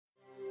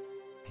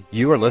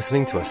You are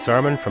listening to a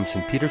sermon from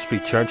St. Peter's Free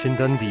Church in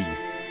Dundee,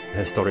 the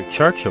historic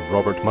church of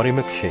Robert Murray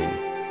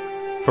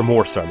McShane. For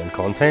more sermon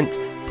content,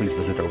 please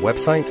visit our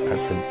website at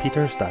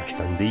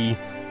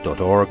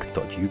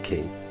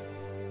stpeters-dundee.org.uk.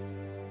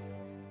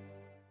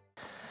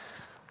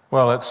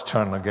 Well, let's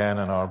turn again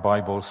in our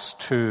Bibles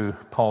to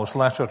Paul's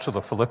letter to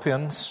the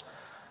Philippians,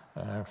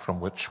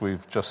 from which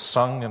we've just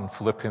sung in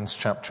Philippians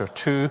chapter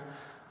 2,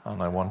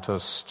 and I want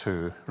us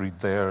to read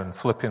there in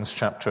Philippians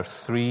chapter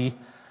 3,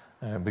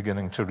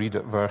 beginning to read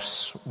at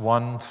verse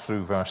 1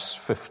 through verse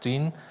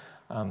 15,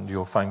 and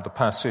you'll find the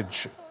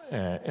passage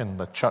in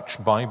the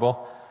Church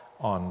Bible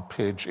on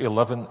page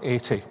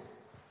 1180.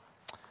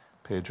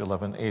 Page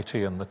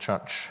 1180 in the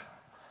Church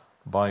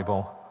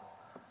Bible.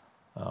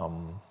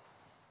 On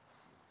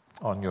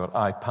your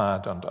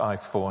iPad and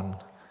iPhone,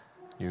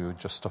 you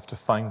just have to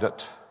find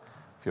it.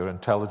 If you're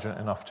intelligent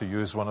enough to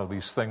use one of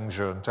these things,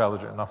 you're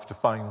intelligent enough to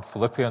find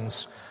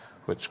Philippians,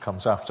 which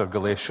comes after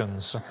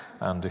Galatians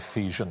and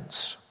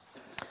Ephesians.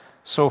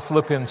 So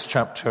Philippians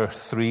chapter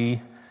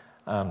 3,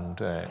 and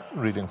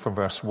reading from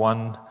verse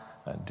 1,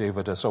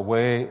 David is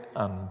away,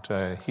 and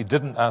he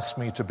didn't ask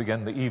me to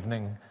begin the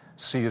evening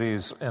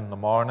series in the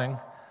morning,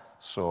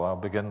 so I'll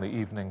begin the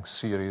evening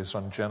series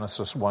on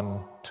Genesis 1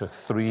 to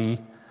 3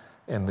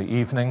 in the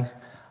evening,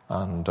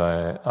 and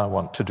I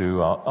want to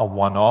do a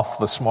one-off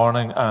this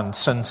morning. And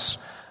since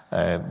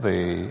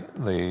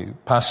the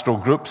pastoral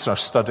groups are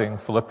studying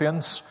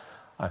Philippians,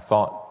 I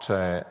thought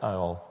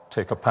I'll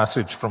take a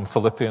passage from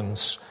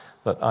Philippians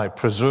that I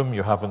presume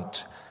you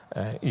haven't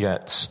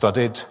yet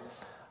studied.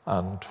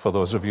 And for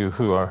those of you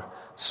who are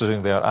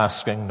sitting there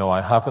asking, no,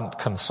 I haven't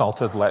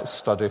consulted, let's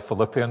study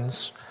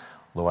Philippians,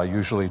 though I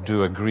usually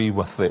do agree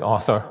with the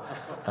author.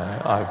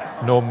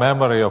 I've no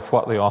memory of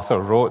what the author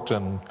wrote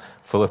in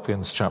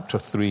Philippians chapter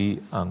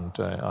 3, and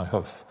I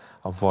have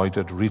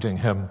avoided reading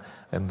him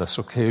in this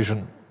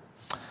occasion.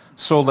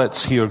 So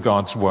let's hear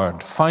God's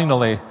word.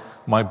 Finally,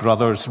 my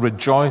brothers,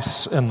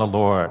 rejoice in the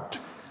Lord.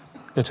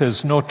 It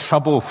is no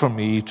trouble for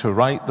me to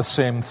write the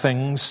same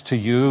things to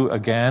you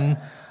again,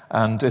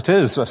 and it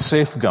is a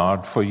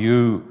safeguard for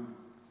you.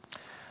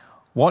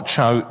 Watch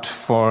out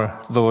for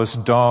those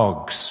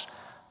dogs,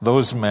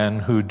 those men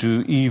who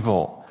do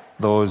evil,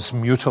 those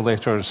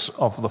mutilators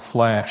of the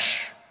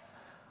flesh.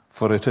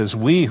 For it is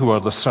we who are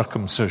the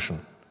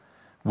circumcision,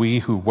 we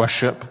who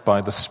worship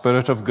by the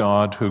Spirit of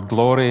God, who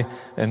glory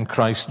in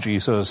Christ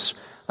Jesus,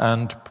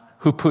 and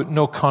who put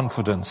no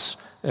confidence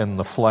in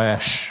the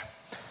flesh.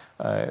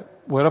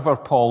 Wherever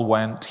Paul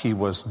went, he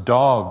was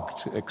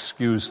dogged,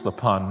 excuse the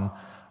pun,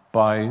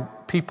 by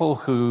people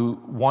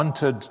who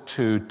wanted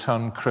to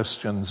turn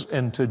Christians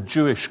into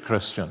Jewish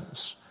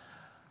Christians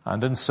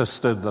and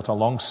insisted that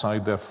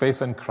alongside their faith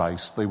in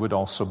Christ, they would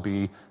also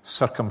be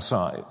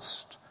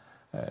circumcised.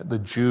 The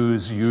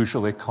Jews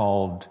usually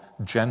called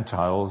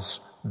Gentiles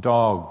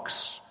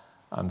dogs.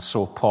 And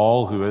so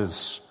Paul, who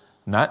is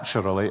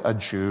naturally a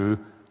Jew,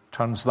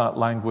 turns that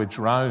language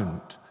round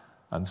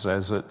and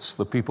says it's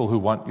the people who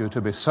want you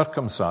to be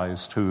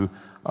circumcised who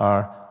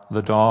are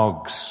the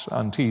dogs.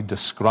 And he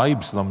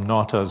describes them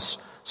not as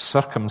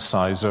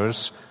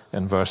circumcisers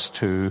in verse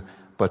 2,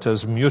 but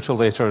as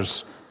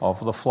mutilators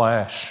of the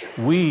flesh.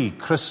 We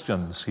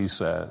Christians, he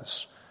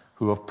says,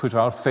 who have put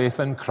our faith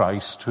in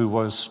Christ, who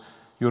was,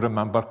 you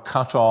remember,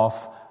 cut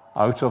off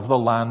out of the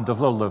land of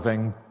the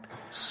living,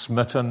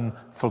 smitten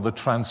for the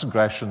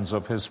transgressions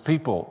of his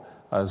people,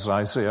 as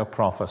Isaiah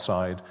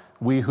prophesied.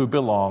 We who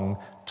belong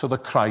to the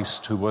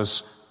Christ who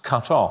was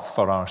cut off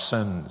for our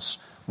sins.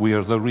 We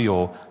are the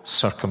real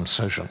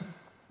circumcision.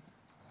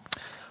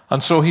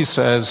 And so he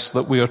says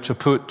that we are to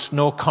put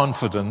no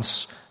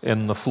confidence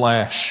in the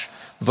flesh,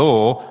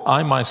 though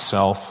I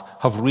myself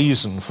have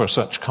reason for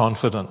such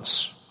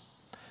confidence.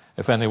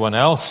 If anyone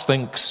else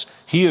thinks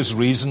he has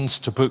reasons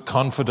to put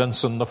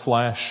confidence in the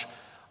flesh,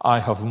 I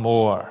have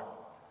more.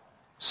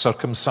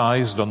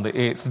 Circumcised on the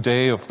 8th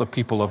day of the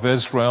people of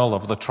Israel,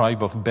 of the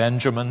tribe of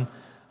Benjamin,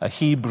 a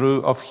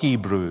Hebrew of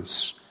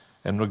Hebrews,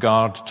 in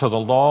regard to the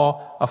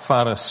law, a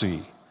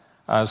Pharisee,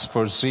 as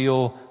for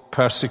zeal,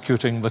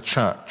 persecuting the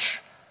church,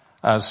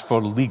 as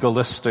for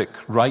legalistic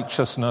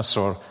righteousness,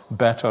 or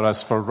better,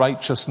 as for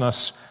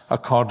righteousness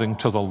according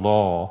to the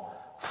law,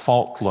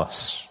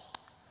 faultless.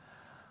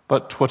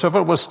 But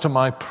whatever was to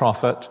my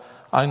profit,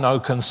 I now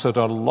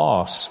consider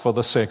loss for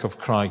the sake of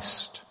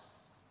Christ.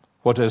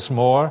 What is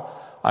more,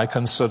 I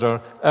consider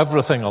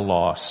everything a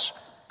loss,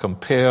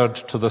 compared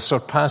to the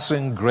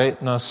surpassing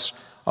greatness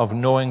of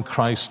knowing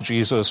Christ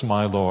Jesus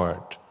my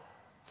Lord,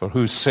 for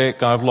whose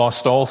sake I have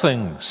lost all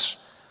things.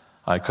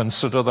 I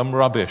consider them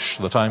rubbish,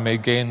 that I may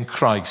gain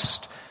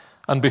Christ,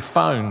 and be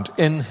found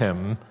in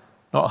him,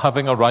 not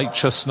having a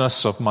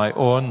righteousness of my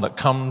own that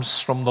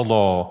comes from the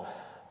law,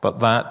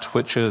 but that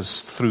which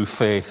is through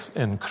faith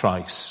in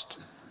Christ,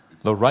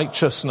 the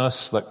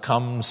righteousness that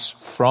comes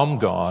from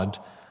God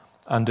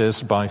and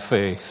is by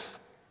faith.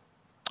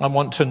 I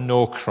want to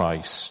know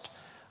Christ,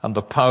 and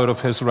the power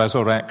of his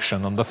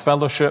resurrection, and the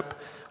fellowship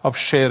of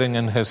sharing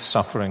in his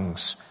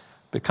sufferings,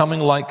 becoming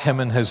like him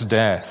in his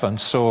death, and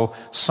so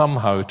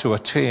somehow to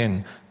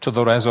attain to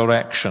the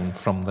resurrection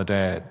from the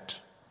dead.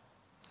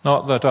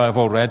 Not that I have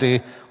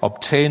already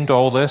obtained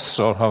all this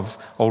or have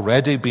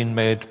already been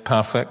made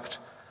perfect,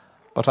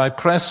 but I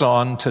press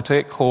on to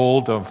take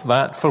hold of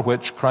that for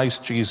which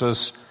Christ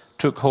Jesus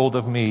took hold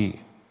of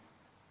me.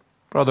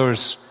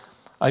 Brothers,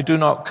 I do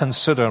not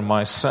consider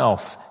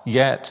myself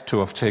yet to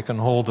have taken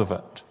hold of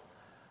it,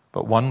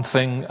 but one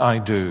thing I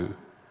do,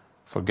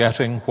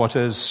 forgetting what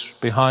is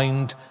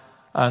behind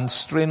and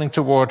straining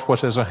toward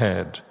what is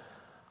ahead,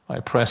 I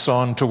press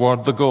on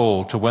toward the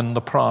goal to win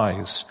the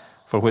prize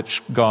for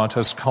which God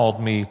has called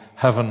me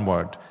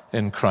heavenward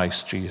in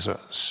Christ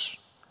Jesus.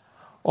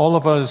 All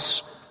of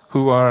us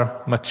who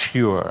are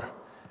mature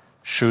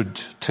should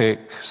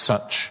take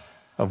such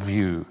a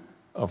view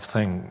of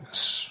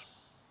things.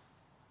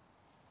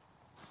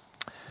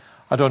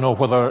 I don't know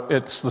whether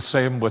it's the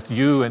same with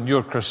you in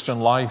your Christian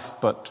life,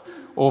 but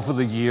over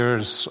the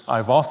years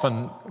I've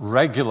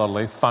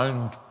regularly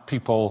found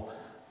people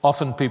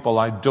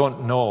I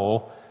don't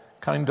know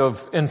kind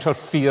of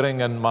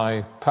interfering in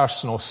my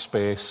personal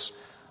space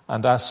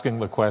and asking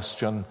the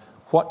question,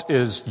 what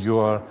is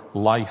your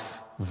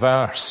life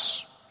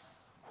verse?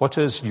 What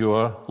is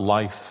your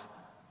life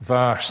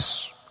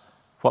verse?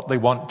 What they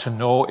want to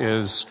know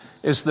is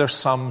there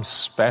some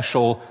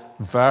special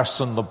verse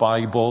in the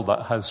Bible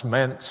that has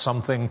meant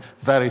something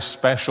very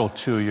special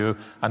to you?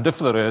 And if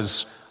there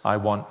is, I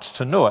want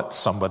to know it.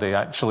 Somebody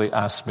actually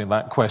asked me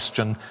that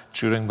question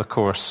during the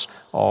course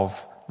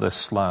of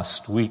this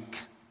last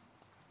week.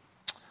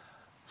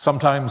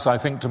 Sometimes I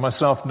think to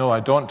myself, no, I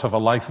don't have a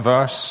life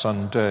verse,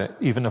 and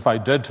even if I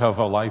did have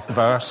a life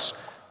verse,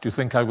 do you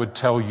think I would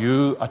tell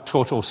you, a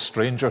total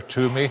stranger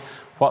to me,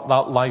 what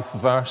that life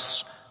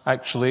verse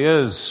actually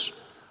is?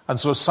 And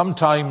so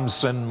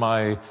sometimes in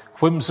my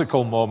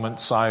whimsical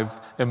moments, I've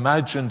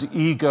imagined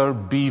eager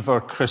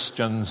beaver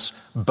Christians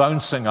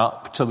bouncing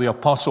up to the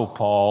Apostle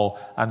Paul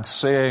and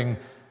saying,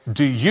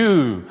 do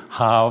you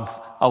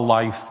have a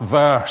life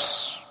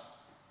verse?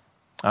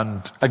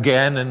 And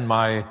again, in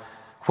my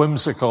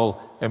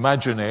whimsical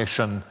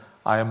imagination,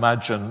 I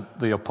imagine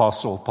the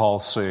Apostle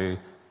Paul say,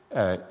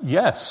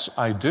 yes,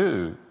 I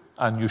do,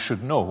 and you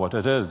should know what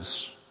it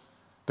is,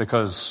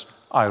 because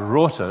I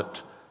wrote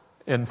it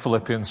in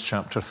Philippians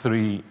chapter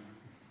 3.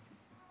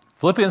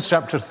 Philippians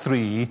chapter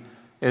 3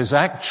 is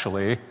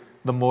actually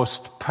the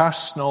most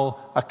personal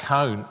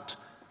account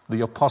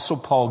the Apostle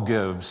Paul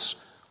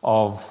gives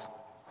of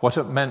what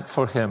it meant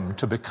for him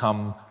to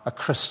become a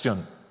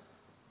Christian.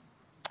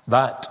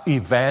 That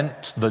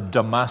event, the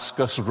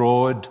Damascus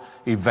Road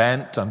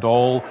event and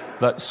all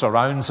that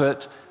surrounds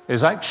it,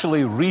 is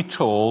actually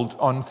retold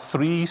on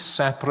 3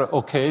 separate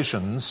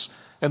occasions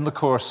in the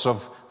course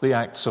of the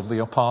Acts of the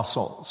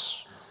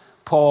Apostles.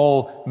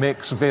 Paul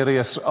makes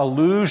various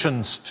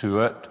allusions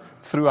to it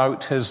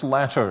throughout his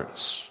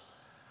letters.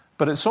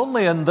 But it's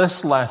only in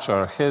this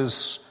letter,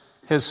 his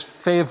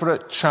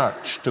favorite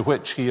church to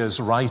which he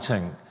is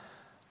writing,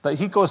 that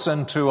he goes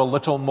into a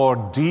little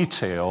more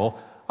detail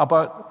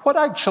about what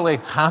actually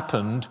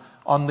happened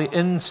on the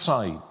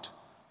inside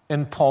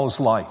in Paul's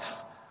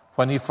life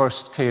when he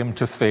first came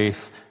to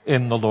faith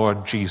in the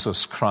Lord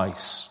Jesus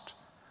Christ.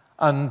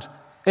 And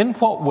in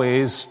what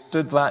ways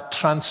did that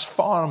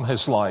transform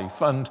his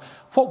life? And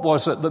what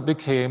was it that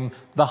became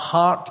the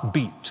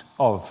heartbeat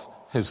of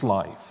his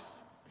life?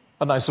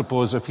 And I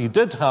suppose if he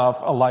did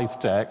have a life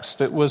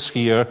text, it was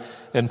here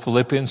in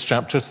Philippians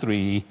chapter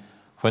 3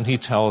 when he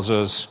tells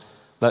us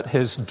that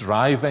his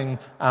driving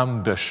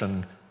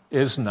ambition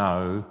is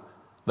now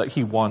that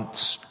he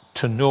wants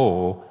to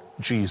know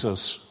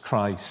Jesus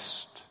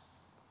Christ.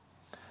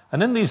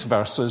 And in these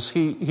verses,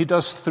 he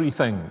does 3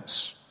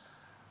 things.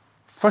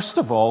 First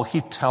of all,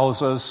 he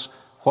tells us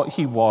what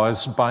he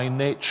was by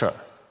nature,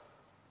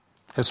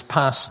 his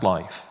past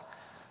life.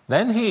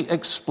 Then he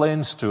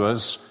explains to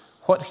us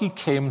what he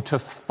came to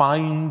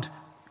find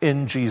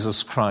in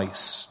Jesus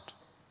Christ.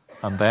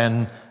 And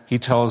then he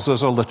tells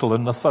us a little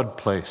in the third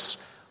place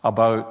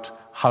about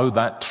how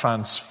that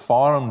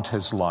transformed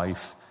his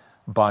life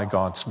by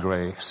God's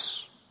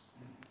grace.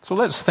 So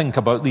let's think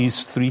about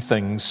these 3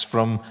 things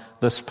from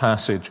this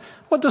passage.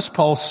 What does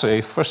Paul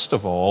say, first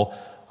of all,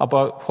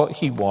 about what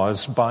he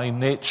was by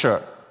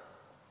nature?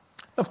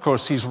 Of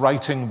course, he's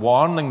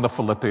warning the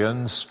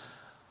Philippians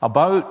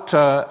about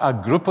a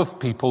group of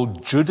people,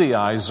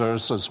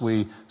 Judaizers, as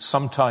we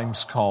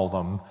sometimes call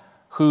them,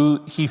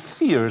 who he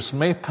fears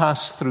may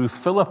pass through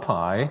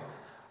Philippi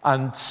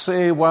and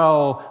say,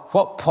 well,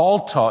 what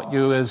Paul taught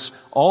you is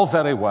all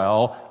very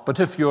well,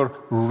 but if you're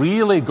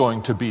really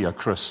going to be a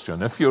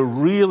Christian, if you're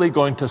really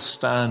going to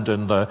stand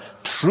in the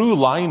true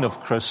line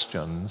of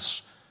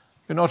Christians,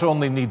 you not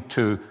only need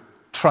to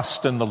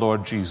trust in the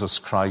Lord Jesus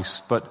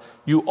Christ, but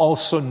you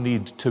also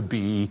need to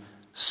be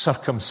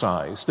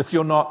circumcised. If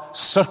you're not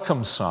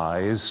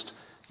circumcised,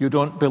 you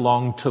don't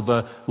belong to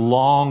the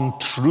long,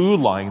 true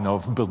line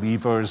of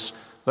believers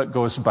that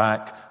goes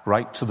back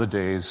right to the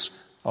days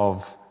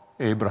of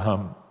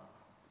Abraham.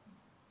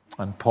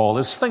 And Paul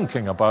is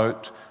thinking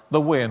about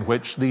the way in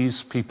which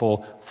these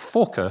people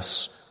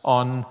focus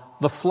on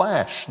the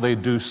flesh. They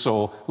do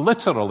so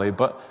literally,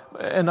 but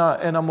in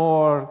a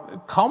more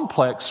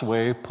complex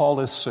way, Paul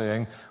is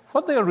saying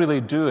what they're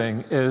really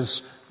doing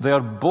is they're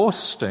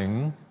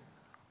boasting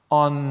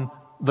on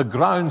the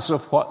grounds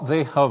of what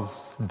they have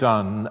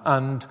done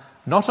and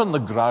not on the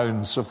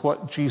grounds of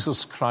what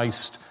Jesus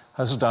Christ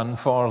has done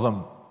for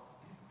them.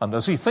 And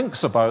as he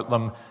thinks about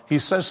them, he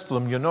says to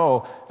them, you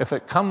know, if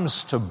it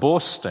comes to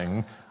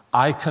boasting,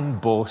 I can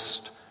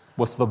boast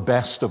with the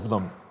best of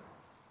them.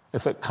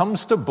 If it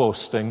comes to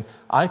boasting,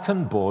 I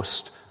can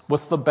boast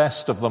with the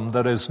best of them.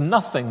 There is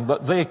nothing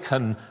that they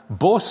can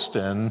boast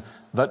in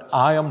that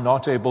I am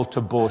not able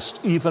to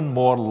boast even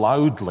more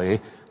loudly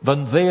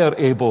than they are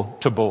able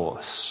to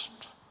boast.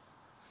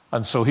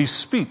 And so he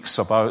speaks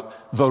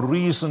about the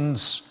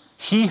reasons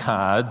he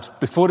had,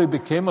 before he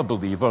became a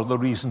believer, the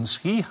reasons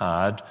he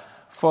had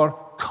for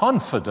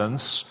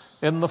confidence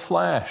in the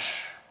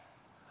flesh,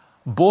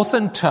 both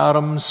in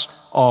terms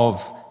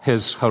of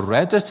his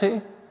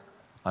heredity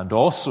and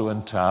also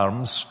in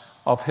terms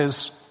of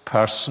his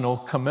personal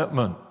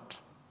commitment.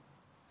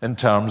 In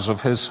terms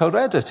of his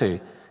heredity,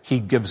 he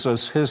gives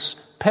us his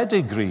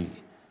pedigree.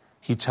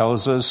 He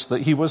tells us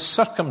that he was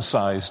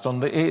circumcised on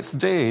the 8th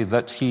day,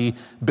 that he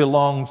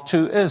belonged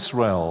to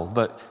Israel,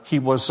 that he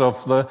was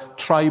of the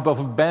tribe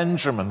of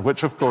Benjamin,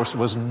 which of course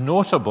was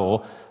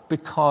notable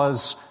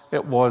because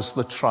it was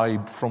the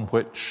tribe from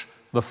which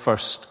the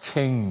first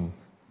king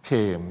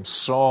came,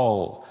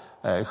 Saul,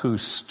 who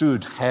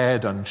stood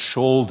head and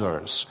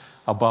shoulders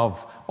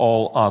above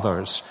all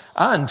others.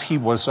 And he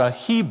was a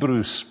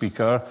Hebrew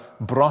speaker,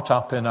 brought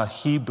up in a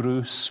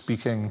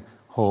Hebrew-speaking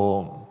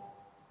home.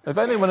 If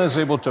anyone is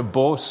able to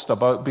boast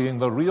about being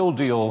the real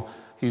deal,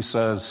 he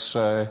says,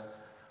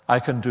 I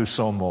can do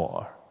so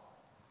more.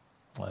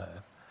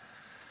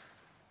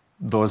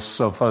 Those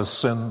of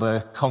us in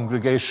the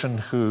congregation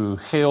who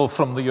hail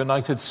from the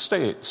United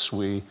States,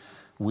 we,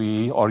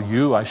 or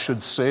you, I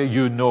should say,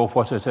 you know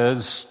what it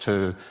is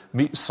to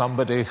meet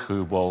somebody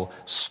who will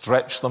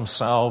stretch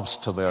themselves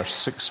to their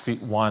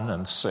 6'1"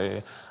 and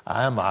say,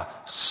 I am a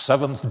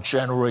 7th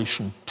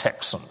generation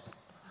Texan,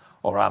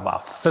 or I'm a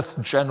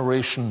 5th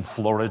generation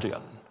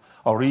Floridian,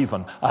 or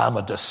even I'm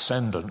a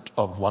descendant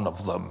of one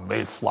of the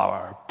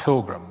Mayflower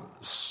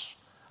Pilgrims.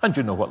 And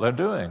you know what they're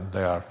doing.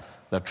 They're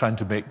trying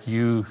to make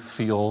you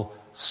feel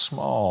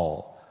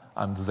small,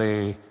 and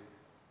they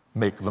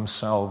make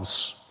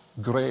themselves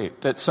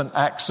great. It's an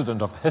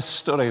accident of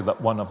history that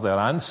one of their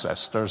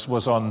ancestors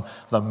was on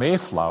the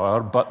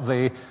Mayflower, but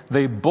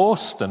they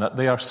boast in it.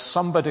 They are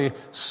somebody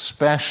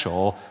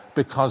special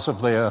because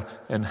of their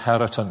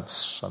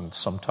inheritance. And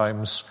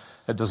sometimes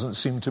it doesn't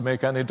seem to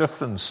make any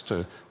difference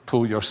to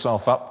pull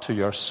yourself up to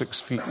your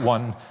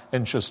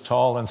 6'1"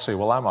 tall and say,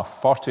 well, I'm a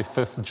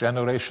 45th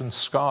generation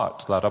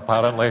Scot. That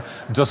apparently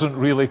doesn't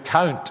really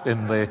count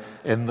in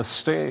the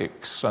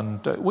stakes.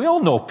 And we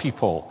all know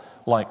people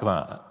like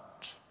that,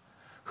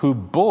 who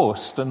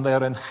boast in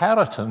their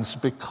inheritance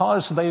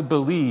because they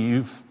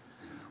believe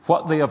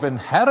what they have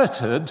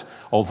inherited,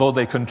 although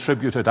they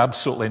contributed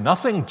absolutely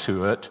nothing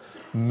to it,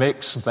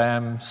 makes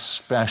them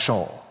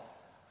special.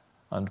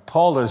 And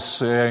Paul is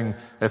saying,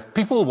 if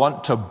people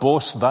want to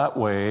boast that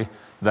way,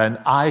 then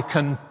I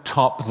can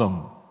top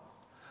them.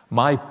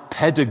 My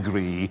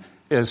pedigree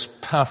is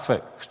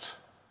perfect.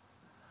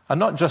 And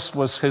not just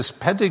was his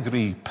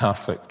pedigree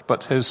perfect,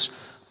 but his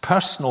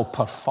personal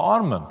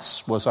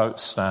performance was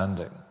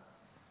outstanding.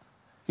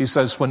 He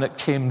says when it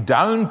came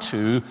down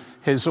to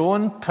his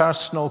own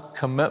personal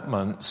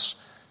commitments,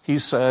 he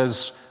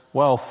says,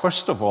 well,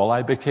 first of all,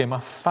 I became a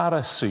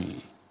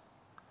Pharisee.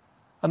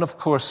 And of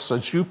course,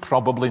 as you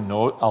probably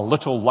know, a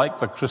little like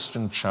the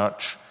Christian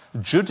church,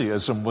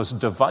 Judaism was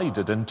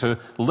divided into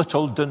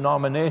little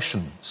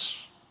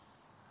denominations.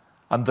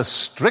 And the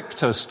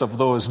strictest of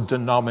those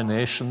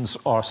denominations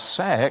or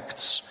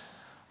sects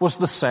was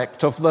the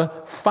sect of the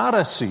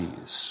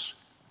Pharisees.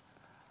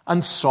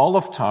 And Saul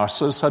of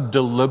Tarsus had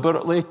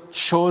deliberately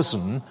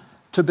chosen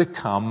to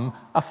become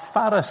a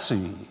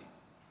Pharisee.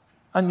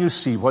 And you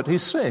see what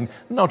he's saying,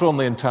 not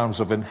only in terms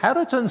of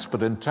inheritance,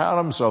 but in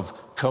terms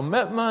of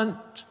commitment.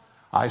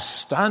 I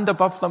stand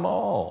above them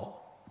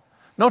all.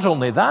 Not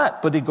only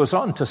that, but he goes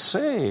on to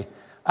say,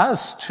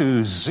 as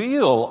to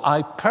zeal,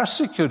 I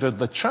persecuted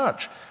the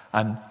church.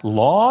 And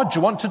law, do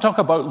you want to talk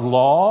about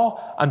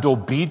law and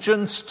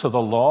obedience to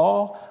the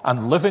law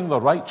and living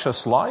the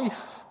righteous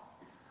life?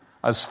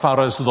 As far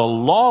as the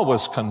law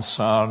was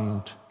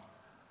concerned,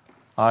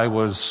 I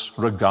was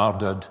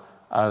regarded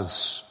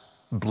as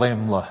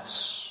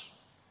blameless.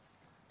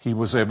 He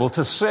was able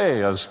to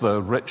say, as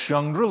the rich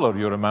young ruler,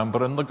 you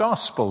remember in the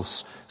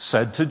Gospels,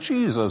 said to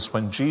Jesus,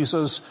 when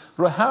Jesus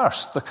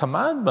rehearsed the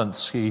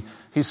commandments, he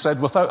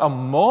said, without a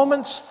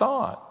moment's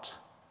thought,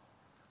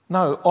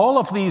 now all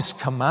of these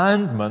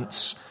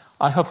commandments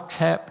I have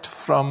kept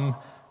from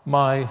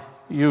my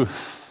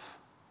youth.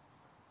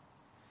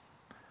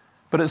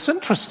 But it's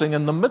interesting,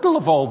 in the middle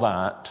of all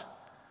that,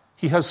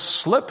 he has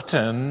slipped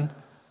in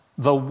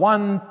the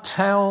one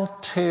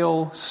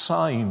telltale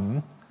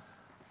sign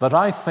that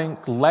I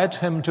think led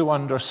him to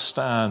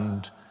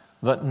understand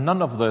that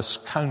none of this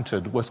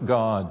counted with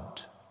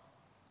God.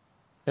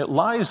 It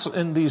lies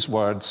in these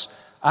words,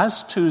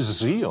 "As to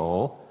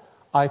zeal,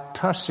 I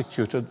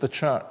persecuted the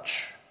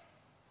church."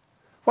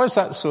 Why is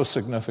that so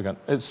significant?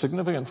 It's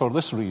significant for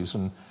this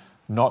reason.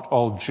 Not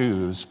all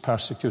Jews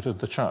persecuted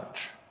the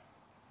church.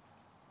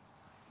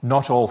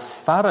 Not all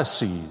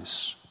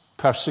Pharisees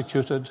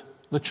persecuted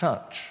the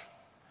church.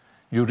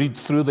 You read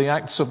through the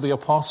Acts of the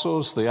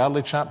Apostles, the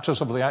early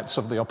chapters of the Acts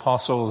of the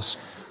Apostles,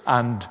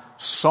 and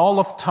Saul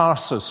of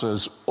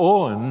Tarsus's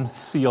own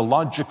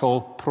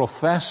theological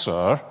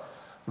professor,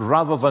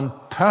 rather than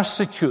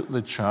persecute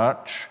the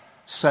church,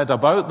 said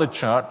about the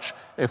church,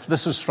 if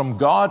this is from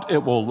God,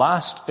 it will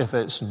last. If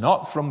it's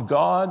not from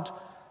God,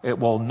 it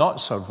will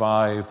not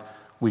survive.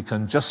 We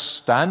can just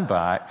stand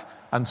back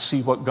and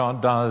see what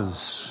God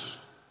does.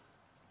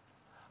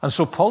 And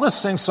so Paul is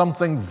saying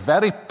something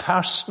very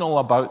personal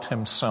about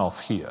himself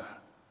here.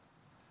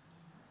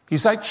 He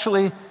is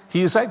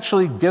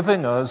actually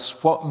giving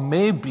us what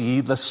may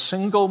be the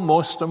single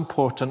most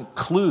important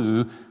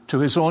clue to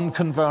his own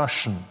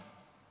conversion.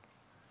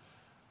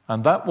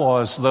 And that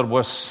was, there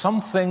was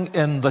something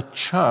in the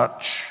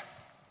church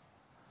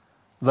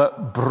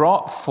that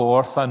brought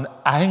forth an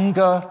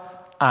anger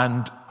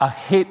and a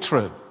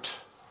hatred.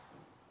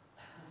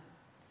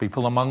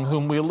 People among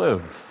whom we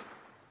live,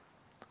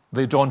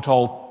 they don't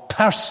all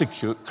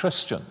persecute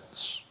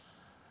Christians.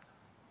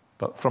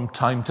 But from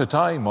time to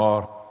time,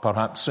 or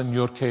perhaps in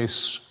your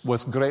case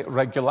with great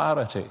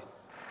regularity,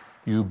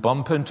 you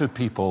bump into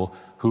people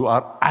who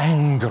are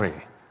angry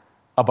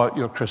about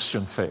your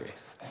Christian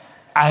faith,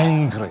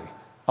 angry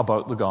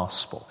about the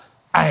gospel,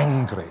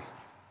 angry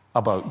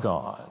about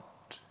God.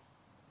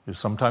 You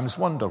sometimes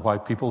wonder why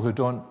people who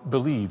don't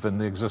believe in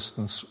the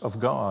existence of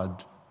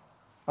God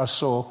are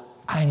so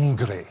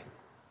angry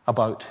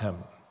about him.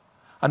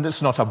 And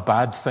it's not a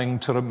bad thing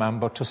to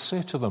remember to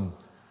say to them,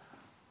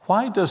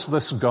 why does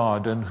this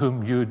God in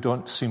whom you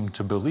don't seem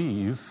to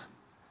believe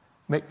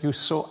make you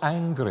so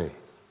angry?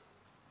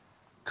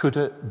 Could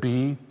it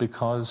be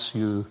because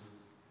you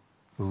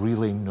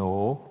really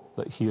know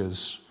that he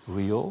is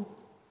real?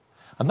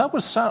 And that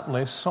was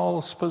certainly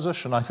Saul's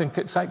position. I think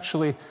it's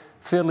actually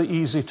fairly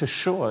easy to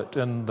show it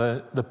in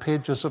the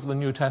pages of the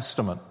New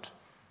Testament.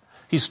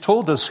 He's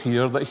told us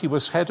here that he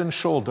was head and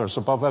shoulders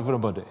above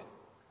everybody.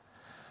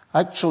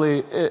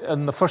 Actually,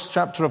 in the first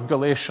chapter of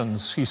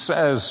Galatians, he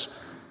says,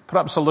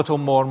 perhaps a little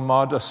more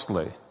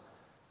modestly,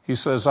 he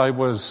says, I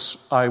was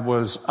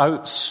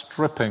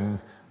outstripping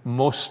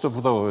most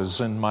of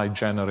those in my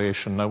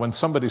generation. Now, when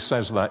somebody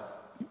says that,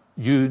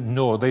 you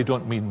know they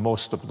don't mean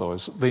most of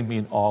those. They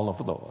mean all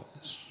of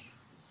those.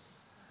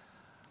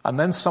 And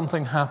then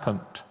something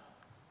happened.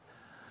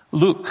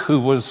 Luke, who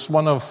was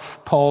one of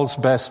Paul's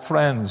best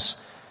friends,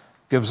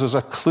 gives us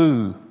a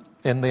clue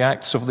in the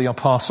Acts of the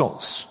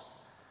Apostles.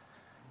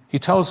 He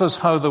tells us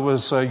how there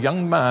was a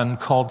young man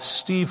called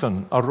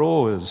Stephen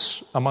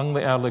arose among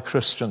the early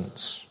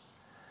Christians.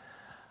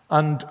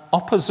 And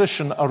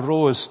opposition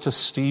arose to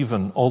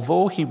Stephen,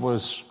 although he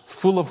was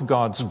full of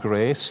God's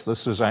grace.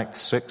 This is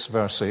Acts 6,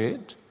 verse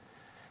 8.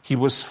 He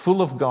was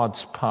full of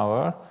God's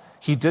power.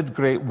 He did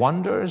great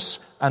wonders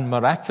and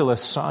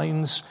miraculous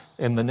signs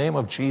in the name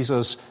of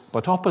Jesus,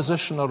 but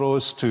opposition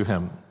arose to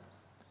him.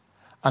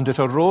 And it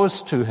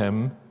arose to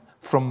him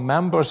from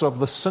members of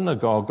the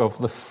synagogue of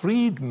the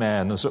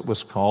freedmen, as it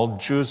was called,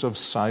 Jews of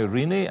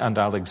Cyrene and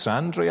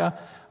Alexandria,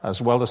 as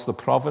well as the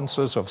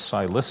provinces of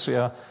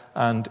Cilicia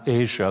and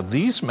Asia.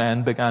 These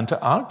men began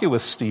to argue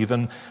with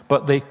Stephen,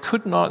 but they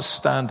could not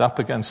stand up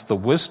against the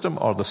wisdom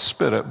or the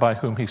Spirit by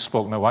whom he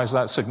spoke. Now, why is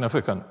that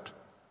significant?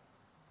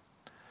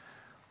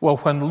 Well,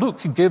 when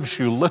Luke gives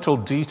you little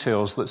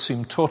details that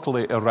seem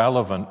totally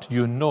irrelevant,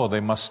 you know they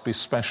must be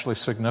specially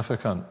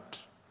significant.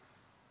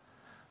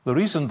 The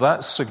reason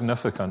that's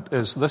significant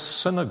is this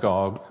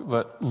synagogue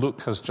that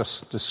Luke has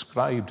just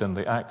described in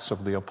the Acts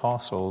of the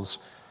Apostles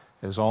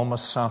is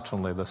almost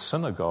certainly the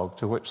synagogue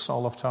to which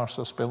Saul of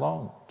Tarsus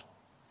belonged.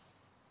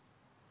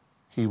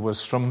 He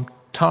was from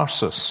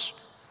Tarsus,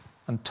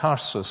 and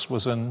Tarsus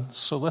was in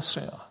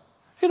Cilicia.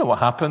 You know what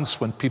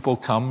happens when people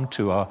come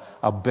to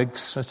a big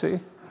city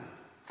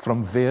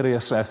from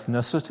various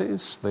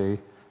ethnicities?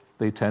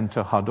 They tend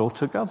to huddle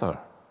together.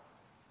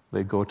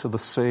 They go to the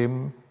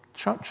same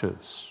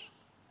churches.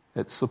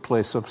 It's the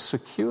place of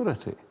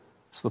security.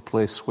 It's the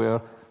place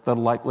where they're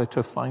likely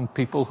to find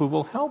people who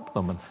will help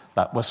them. And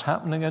that was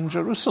happening in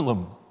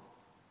Jerusalem.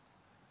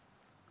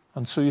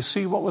 And so you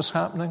see what was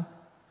happening?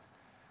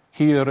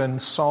 Here in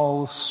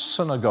Saul's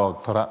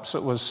synagogue, perhaps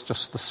it was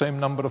just the same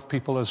number of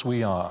people as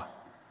we are.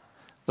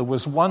 There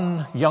was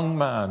one young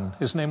man.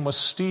 His name was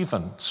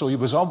Stephen. So he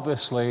was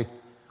obviously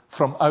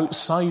from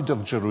outside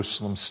of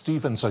Jerusalem.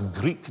 Stephen's a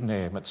Greek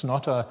name. It's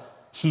not a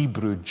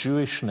Hebrew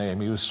Jewish name.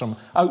 He was from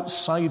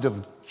outside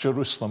of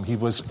Jerusalem. He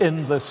was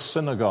in this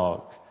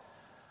synagogue.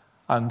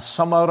 And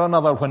somehow or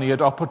another, when he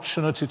had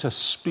opportunity to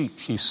speak,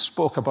 he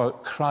spoke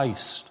about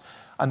Christ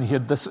And he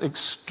had this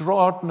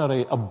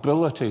extraordinary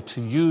ability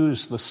to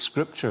use the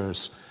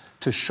Scriptures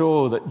to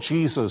show that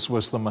Jesus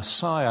was the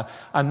Messiah.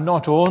 And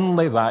not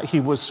only that, he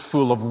was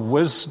full of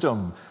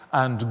wisdom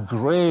and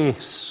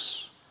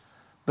grace.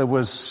 There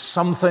was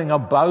something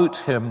about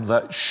him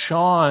that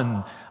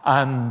shone,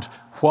 and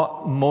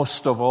what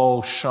most of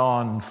all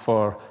shone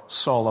for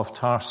Saul of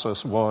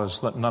Tarsus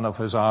was that none of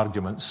his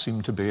arguments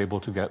seemed to be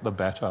able to get the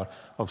better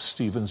of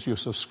Stephen's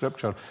use of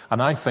Scripture.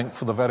 And I think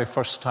for the very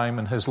first time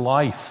in his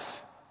life,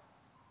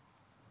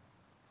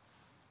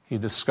 he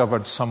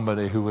discovered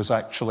somebody who was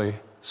actually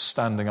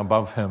standing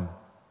above him,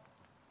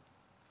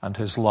 and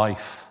his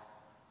life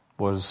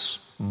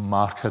was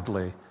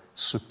markedly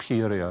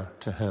superior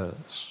to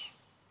his.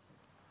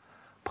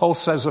 Paul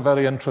says a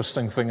very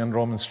interesting thing in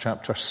Romans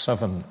chapter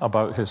 7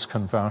 about his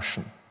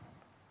conversion.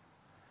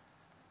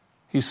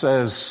 He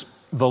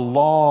says, the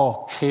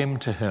law came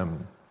to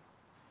him,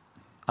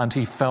 and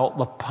he felt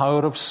the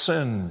power of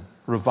sin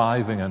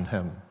reviving in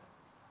him,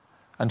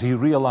 and he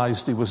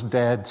realized he was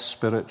dead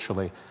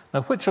spiritually.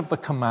 Now, which of the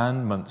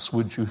commandments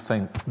would you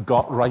think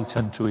got right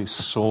into his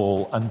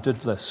soul and did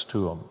this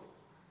to him?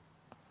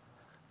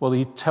 Well,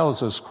 he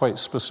tells us quite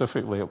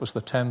specifically it was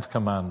the 10th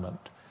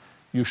commandment.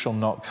 You shall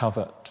not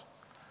covet.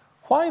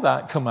 Why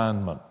that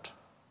commandment?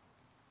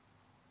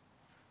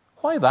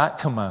 Why that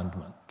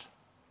commandment?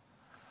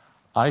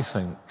 I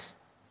think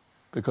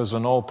because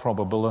in all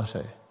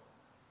probability,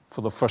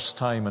 for the first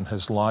time in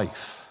his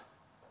life,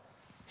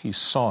 he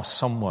saw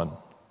someone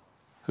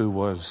who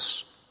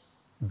was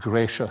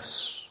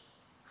gracious,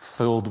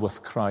 filled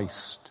with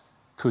Christ,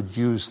 could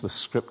use the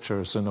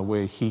Scriptures in a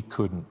way he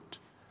couldn't,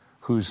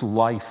 whose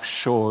life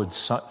showed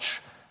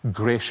such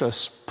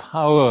gracious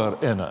power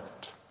in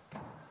it,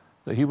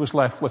 that he was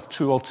left with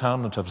two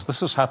alternatives.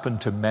 This has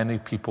happened to many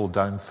people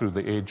down through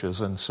the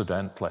ages,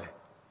 incidentally.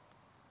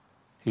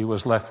 He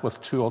was left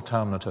with two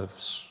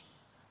alternatives.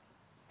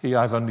 He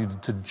either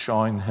needed to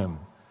join him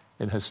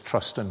in his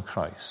trust in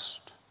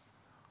Christ,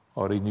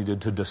 or he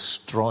needed to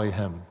destroy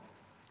him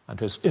and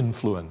his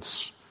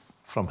influence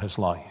from his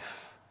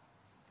life.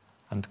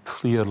 And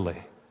clearly,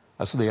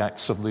 as the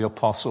Acts of the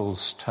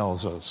Apostles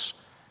tells us,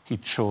 he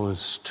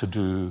chose to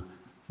do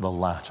the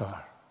latter.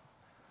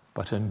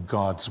 But in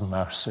God's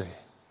mercy,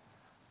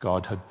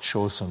 God had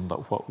chosen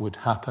that what would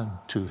happen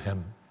to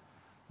him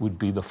would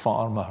be the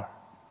former,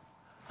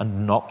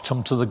 and knocked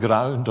him to the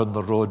ground on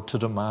the road to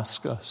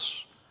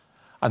Damascus,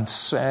 and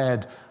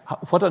said,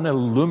 what an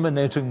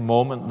illuminating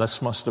moment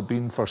this must have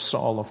been for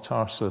Saul of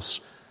Tarsus.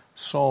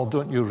 Saul,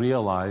 don't you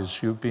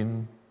realize you've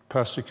been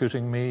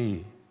persecuting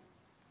me?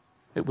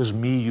 It was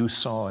me you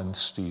saw in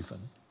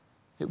Stephen.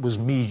 It was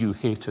me you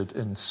hated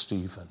in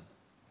Stephen.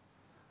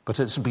 But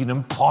it's been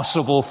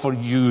impossible for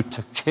you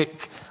to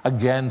kick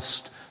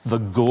against the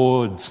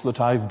goads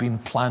that I've been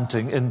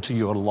planting into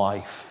your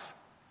life.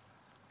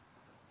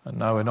 And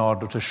now, in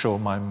order to show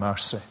my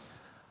mercy,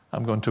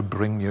 I'm going to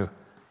bring you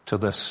to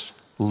this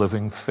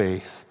living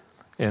faith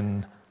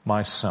in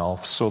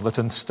myself, so that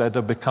instead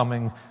of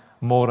becoming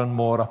more and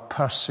more a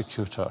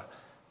persecutor,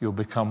 you'll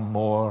become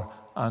more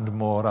and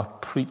more a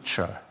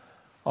preacher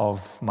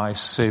of my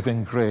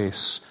saving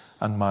grace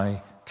and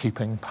my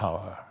keeping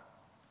power.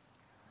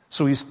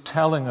 So he's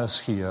telling us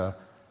here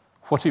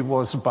what he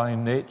was by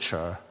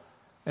nature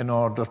in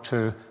order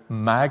to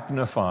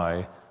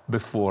magnify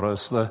before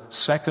us the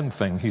second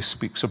thing he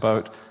speaks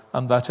about,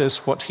 and that is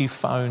what he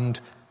found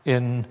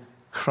in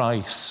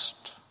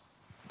Christ.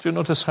 Do you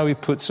notice how he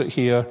puts it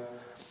here?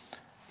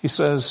 He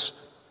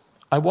says,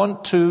 I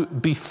want to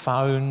be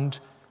found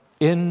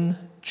in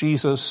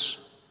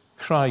Jesus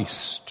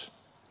Christ,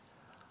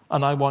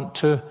 and I want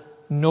to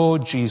know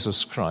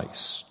Jesus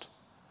Christ,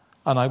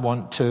 and I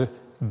want to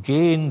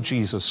gain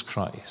Jesus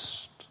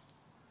Christ.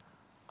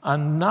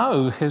 And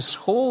now his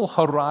whole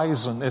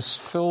horizon is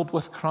filled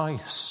with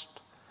Christ.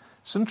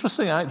 It's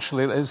interesting,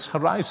 actually, that his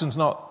horizon's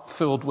not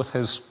filled with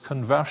his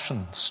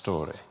conversion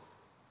story.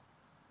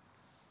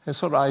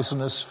 His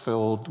horizon is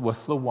filled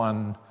with the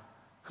one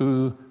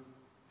who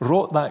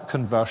wrote that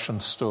conversion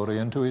story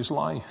into his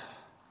life.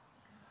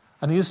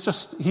 And he is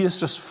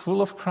just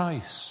full of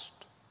Christ.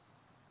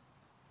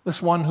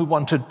 This one who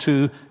wanted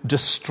to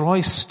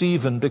destroy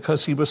Stephen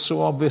because he was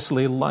so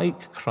obviously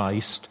like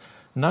Christ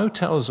now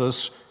tells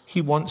us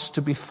he wants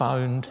to be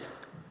found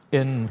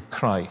in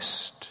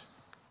Christ.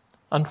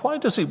 And why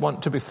does he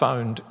want to be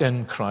found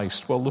in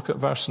Christ? Well, look at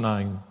verse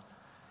 9.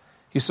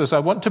 He says, I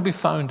want to be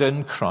found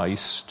in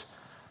Christ,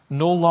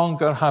 no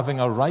longer having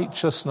a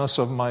righteousness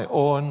of my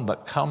own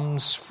that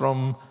comes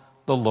from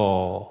the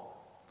law,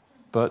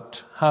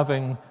 but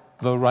having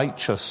the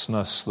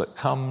righteousness that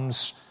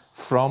comes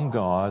from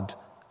God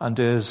and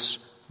is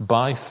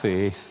by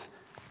faith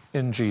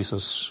in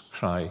Jesus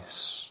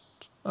Christ.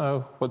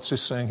 Now, what's he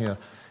saying here?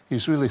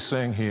 He's really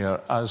saying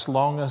here, as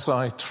long as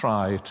I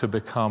try to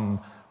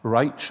become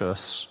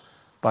righteous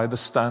by the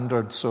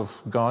standards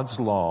of God's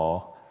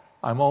law,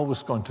 I'm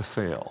always going to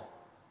fail.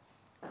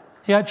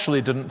 He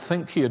actually didn't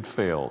think he had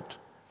failed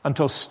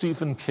until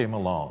Stephen came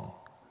along.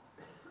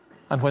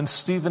 And when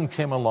Stephen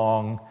came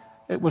along,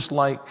 it was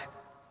like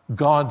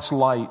God's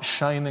light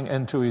shining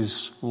into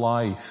his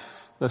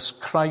life, this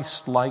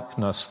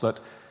Christ-likeness that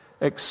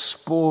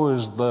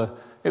exposed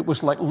it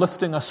was like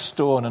lifting a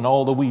stone and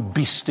all the wee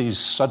beasties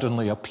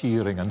suddenly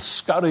appearing and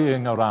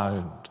scurrying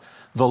around.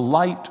 The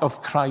light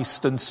of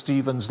Christ in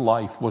Stephen's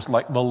life was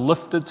like the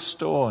lifted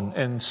stone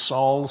in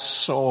Saul's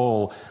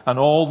soul, and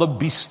all the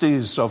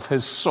beasties of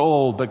his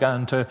soul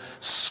began to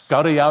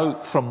scurry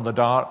out from the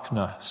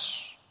darkness.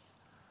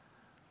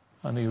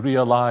 And he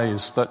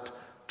realized that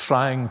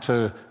trying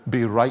to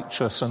be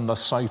righteous in the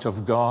sight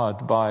of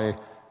God by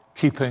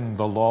keeping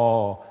the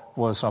law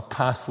was a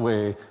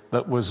pathway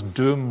that was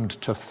doomed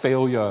to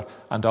failure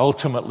and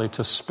ultimately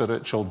to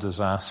spiritual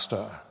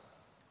disaster.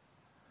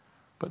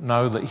 But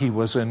now that he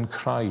was in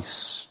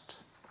Christ,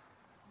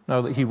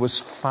 now that he was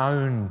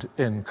found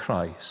in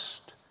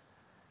Christ,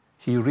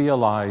 he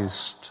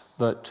realized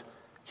that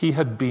he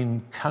had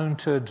been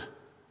counted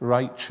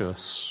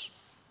righteous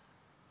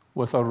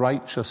with a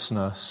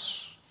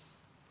righteousness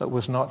that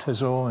was not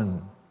his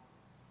own,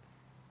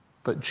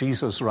 but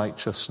Jesus'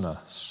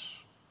 righteousness.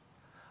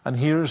 And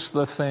here's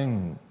the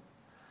thing: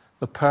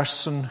 the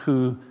person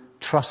who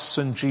trusts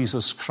in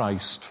Jesus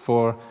Christ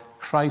for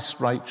Christ's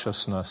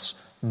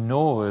righteousness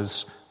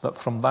knows that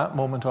from that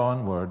moment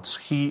onwards,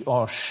 he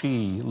or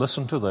she,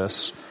 listen to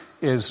this,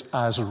 is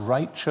as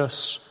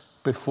righteous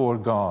before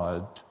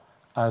God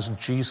as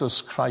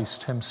Jesus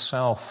Christ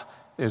himself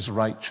is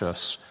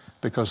righteous,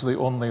 because the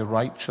only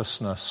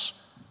righteousness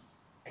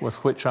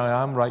with which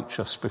I am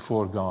righteous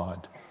before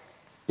God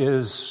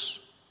is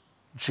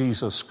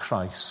Jesus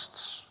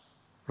Christ's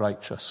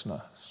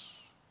righteousness.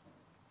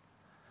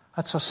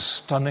 That's a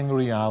stunning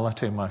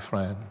reality, my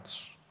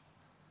friends.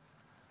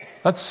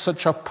 That's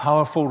such a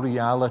powerful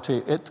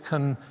reality. It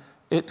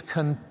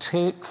can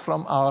take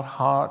from our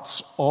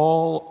hearts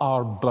all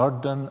our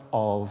burden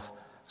of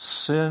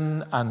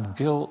sin and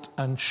guilt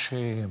and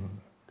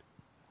shame,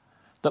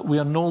 that we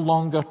are no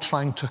longer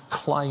trying to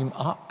climb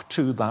up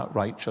to that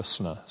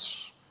righteousness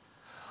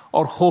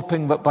or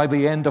hoping that by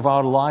the end of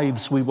our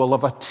lives we will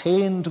have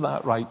attained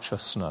that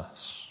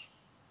righteousness.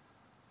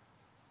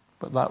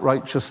 But that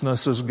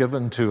righteousness is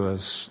given to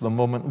us the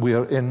moment we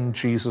are in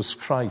Jesus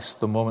Christ,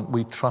 the moment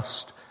we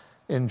trust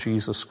in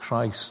Jesus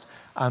Christ.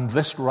 And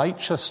this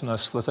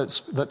righteousness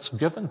that's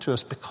given to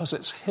us because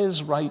it's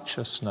his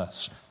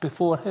righteousness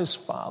before his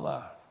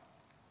Father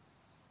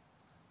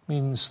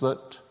means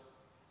that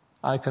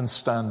I can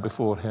stand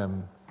before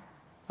him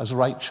as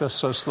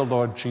righteous as the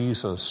Lord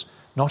Jesus,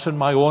 not in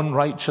my own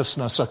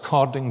righteousness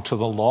according to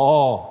the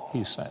law,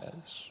 he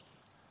says,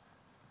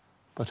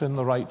 but in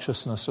the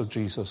righteousness of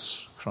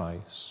Jesus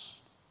Christ.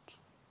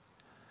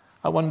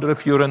 I wonder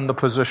if you're in the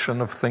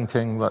position of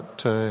thinking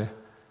that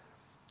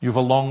you've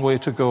a long way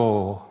to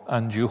go,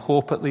 and you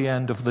hope at the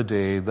end of the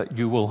day that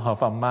you will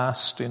have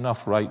amassed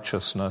enough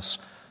righteousness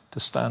to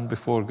stand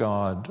before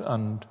God.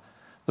 And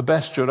the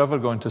best you're ever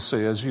going to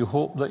say is you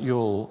hope that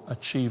you'll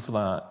achieve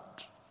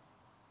that,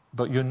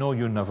 but you know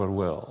you never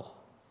will.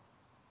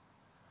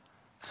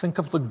 Think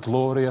of the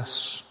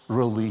glorious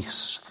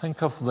release.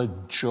 Think of the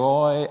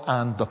joy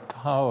and the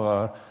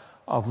power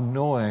of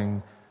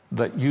knowing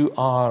that you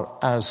are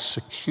as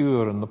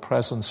secure in the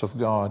presence of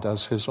God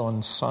as his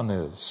own Son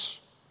is,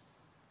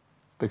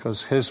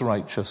 because his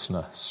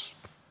righteousness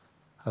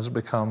has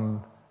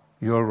become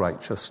your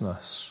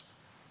righteousness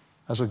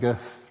as a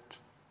gift,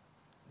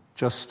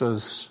 just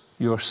as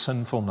your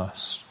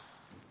sinfulness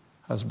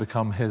has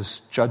become his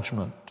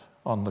judgment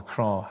on the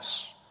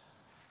cross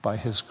by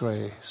his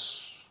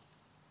grace.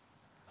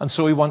 And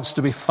so he wants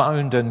to be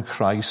found in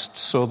Christ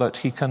so that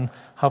he can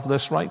have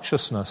this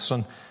righteousness.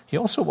 And he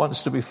also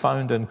wants to be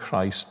found in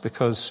Christ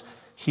because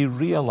he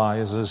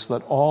realizes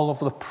that all of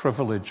the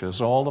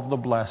privileges, all of the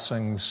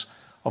blessings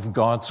of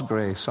God's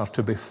grace are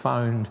to be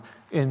found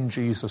in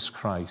Jesus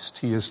Christ.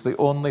 He is the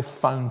only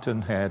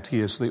fountainhead.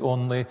 He is the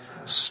only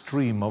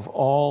stream of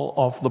all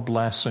of the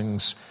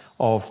blessings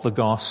of the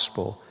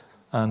gospel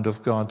and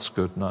of God's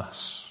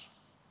goodness.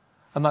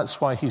 And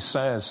that's why he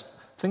says,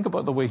 think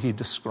about the way he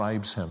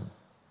describes him.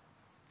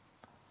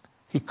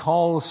 He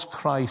calls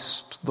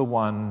Christ the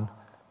one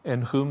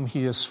in whom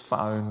he has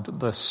found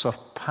the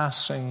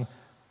surpassing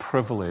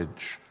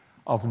privilege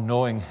of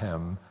knowing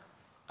him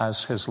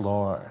as his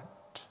Lord.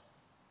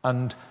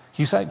 And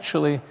he's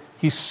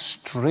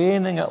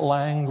straining at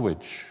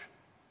language.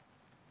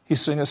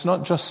 He's saying it's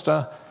not just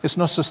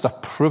a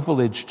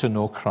privilege to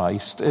know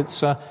Christ,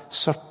 it's a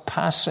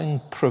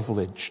surpassing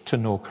privilege to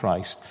know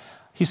Christ.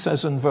 He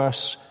says in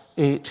verse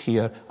 8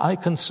 here, I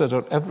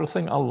consider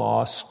everything a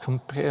loss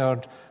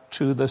compared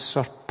to the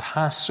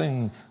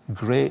surpassing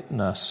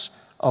greatness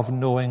of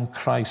knowing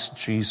Christ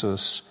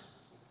Jesus,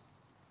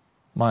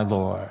 my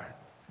Lord.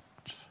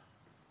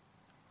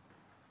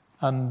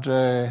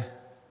 And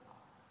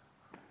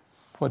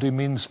what he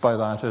means by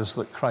that is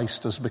that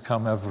Christ has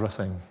become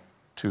everything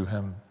to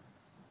him.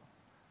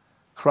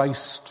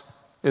 Christ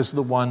is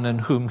the one in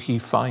whom he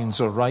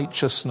finds a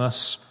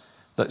righteousness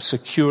that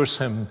secures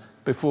him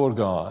before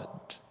God.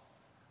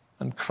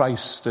 And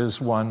Christ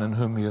is one in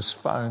whom he has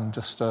found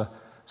just a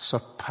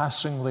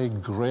surpassingly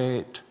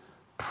great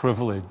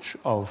privilege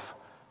of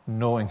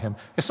knowing him.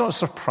 It's not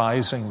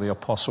surprising the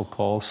Apostle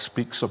Paul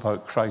speaks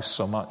about Christ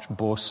so much,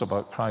 boasts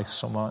about Christ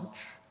so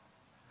much.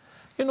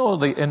 You know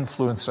the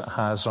influence it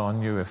has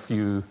on you if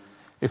you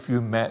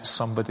met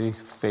somebody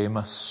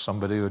famous,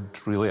 somebody who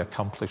had really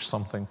accomplished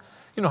something.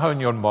 You know how in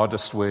your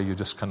modest way you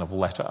just kind of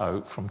let it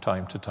out from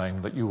time to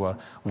time that you were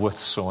with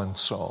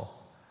so-and-so.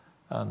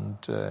 And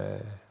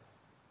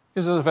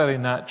it's a very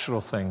natural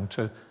thing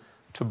to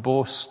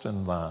boast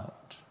in that.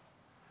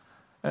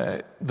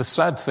 The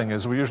sad thing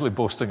is we're usually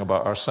boasting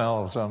about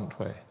ourselves, aren't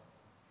we?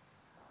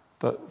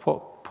 But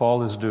what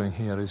Paul is doing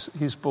here is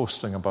he's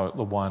boasting about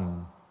the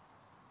one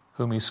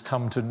whom he's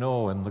come to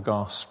know in the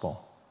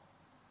gospel.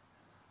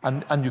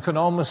 And you can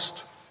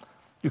almost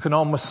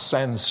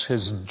sense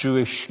his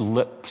Jewish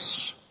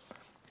lips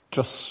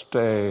just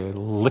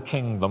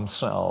licking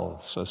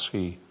themselves as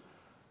he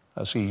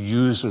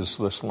uses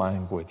this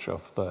language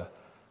of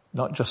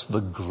not just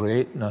the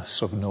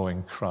greatness of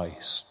knowing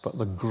Christ, but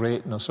the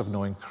greatness of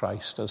knowing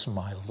Christ as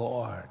my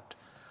Lord.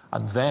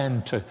 And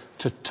then to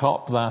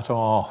top that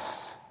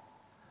off,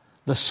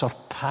 the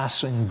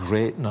surpassing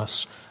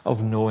greatness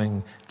of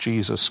knowing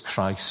Jesus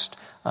Christ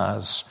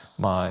as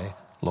my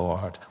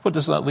Lord. What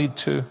does that lead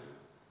to?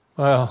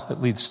 Well, it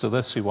leads to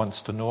this. He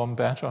wants to know him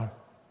better.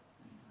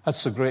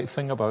 That's the great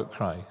thing about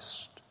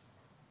Christ.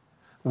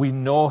 We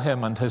know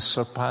him and his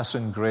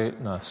surpassing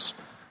greatness,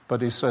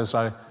 but he says,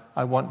 I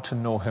want to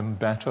know him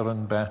better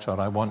and better.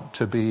 I want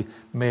to be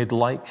made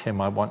like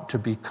him. I want to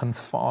be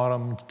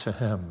conformed to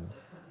him.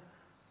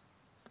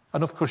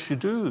 And of course you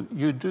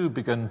do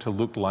begin to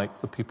look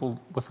like the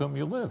people with whom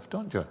you live,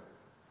 don't you?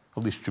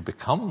 At least you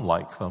become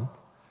like them.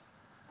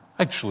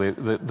 Actually,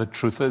 the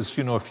truth is,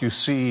 if you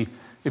see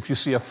a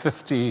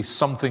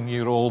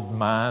 50-something-year-old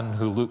man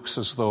who looks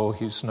as though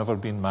he's never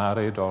been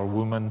married, or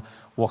woman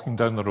walking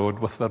down the road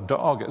with their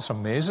dog, it's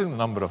amazing the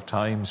number of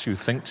times you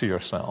think to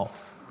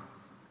yourself,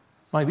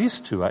 my, these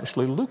two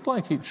actually look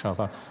like each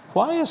other.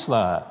 Why is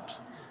that?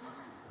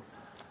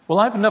 Well,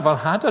 I've never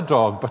had a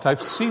dog, but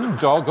I've seen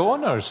dog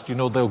owners.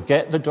 They'll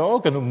get the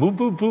dog and moo,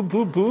 boo, boo,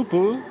 boo, boo,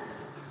 boo.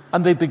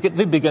 And they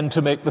begin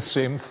to make the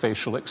same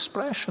facial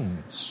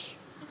expressions.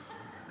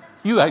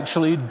 You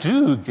actually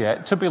do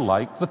get to be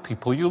like the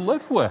people you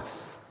live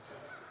with.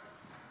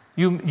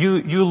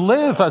 You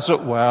live, as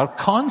it were,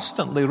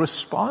 constantly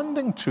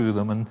responding to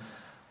them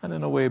and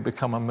in a way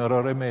become a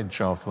mirror image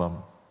of them.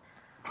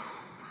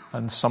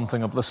 And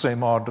something of the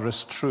same order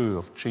is true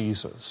of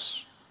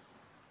Jesus.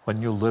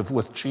 When you live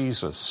with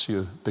Jesus,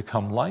 you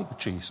become like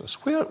Jesus.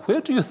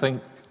 Where do you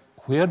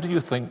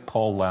think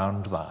Paul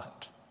learned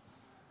that?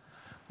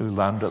 He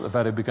learned at the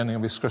very beginning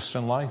of his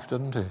Christian life,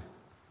 didn't he?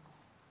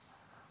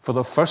 For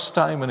the first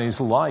time in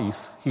his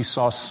life, he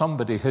saw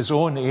somebody his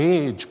own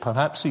age,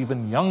 perhaps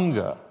even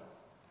younger,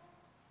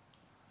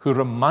 who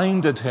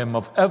reminded him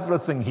of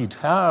everything he'd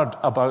heard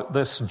about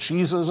this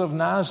Jesus of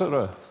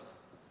Nazareth.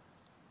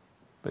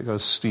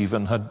 Because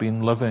Stephen had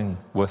been living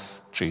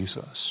with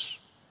Jesus.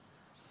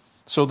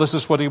 So this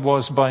is what he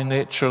was by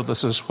nature.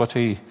 This is what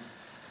he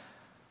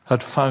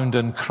had found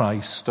in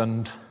Christ.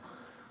 And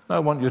I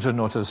want you to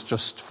notice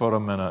just for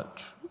a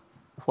minute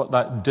what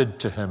that did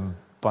to him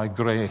by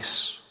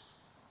grace.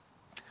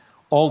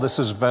 All this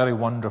is very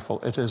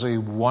wonderful. It is a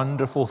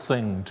wonderful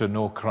thing to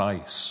know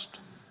Christ.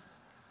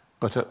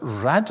 But it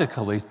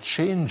radically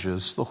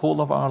changes the whole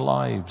of our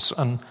lives.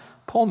 And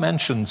Paul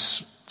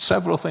mentions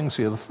several things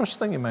here. The first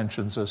thing he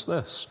mentions is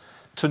this.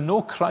 To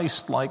know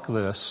Christ like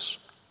this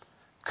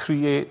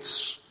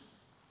creates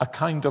a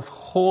kind of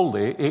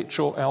holy,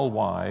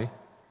 H-O-L-Y,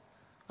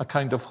 a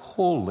kind of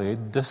holy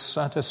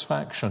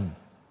dissatisfaction.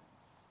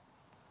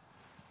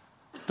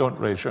 Don't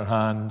raise your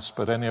hands,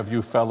 but any of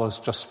you fellows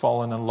just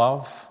fallen in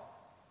love?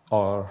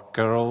 Or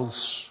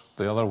girls,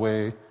 the other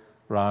way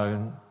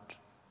round?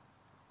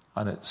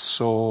 And it's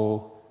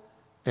so,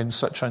 in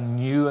such a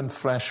new and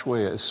fresh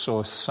way, it's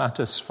so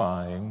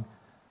satisfying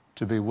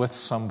to be with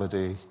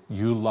somebody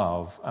you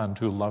love and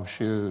who loves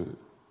you.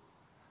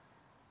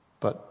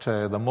 But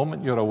the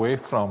moment you're away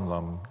from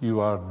them, you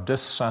are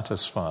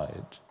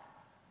dissatisfied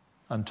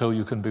until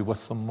you can be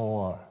with them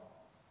more,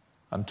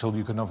 until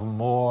you can have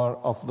more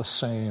of the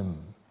same.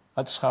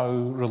 That's how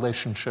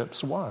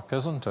relationships work,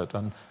 isn't it?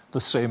 And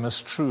the same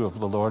is true of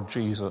the Lord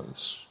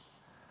Jesus.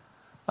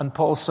 And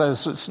Paul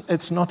says,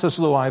 it's not as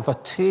though I've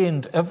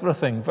attained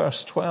everything.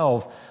 Verse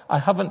 12, I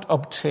haven't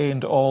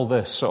obtained all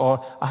this,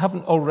 or I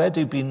haven't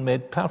already been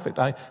made perfect.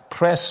 I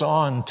press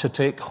on to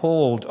take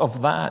hold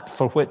of that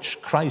for which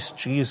Christ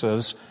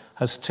Jesus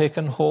has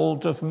taken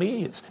hold of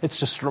me. It's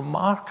just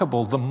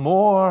remarkable. The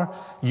more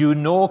you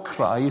know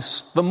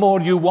Christ, the more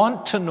you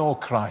want to know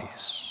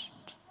Christ.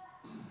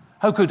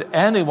 How could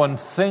anyone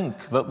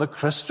think that the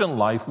Christian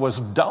life was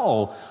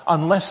dull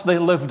unless they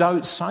lived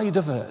outside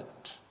of it?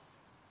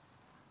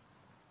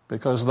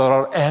 Because there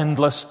are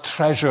endless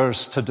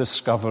treasures to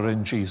discover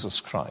in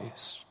Jesus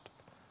Christ.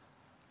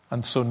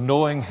 And so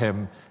knowing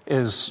him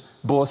is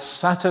both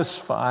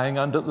satisfying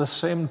and at the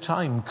same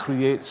time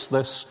creates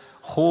this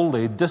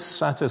holy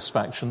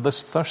dissatisfaction,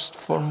 this thirst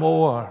for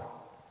more.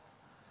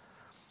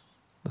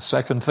 The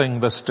second thing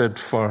this did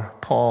for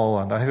Paul,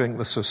 and I think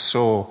this is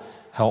so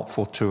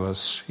helpful to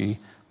us, he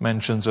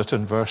mentions it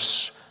in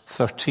verse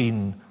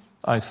 13,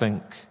 I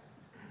think,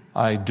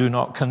 I do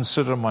not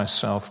consider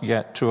myself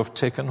yet to have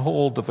taken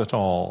hold of it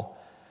all,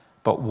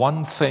 but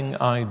one thing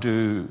I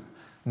do,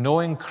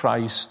 knowing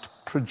Christ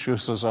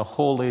produces a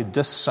holy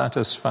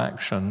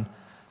dissatisfaction,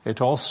 it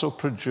also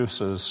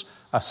produces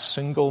a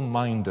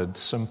single-minded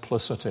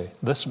simplicity.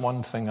 This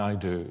one thing I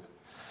do.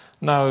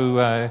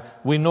 Now,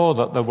 we know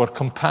that there were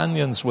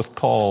companions with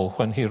Paul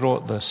when he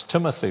wrote this.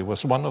 Timothy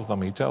was one of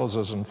them. He tells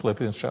us in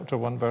Philippians chapter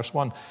 1, verse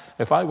 1.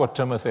 If I were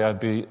Timothy, I'd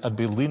be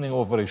leaning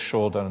over his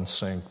shoulder and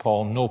saying,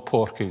 Paul, no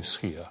porkies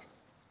here.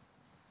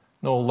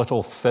 No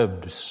little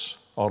fibs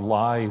or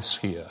lies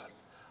here.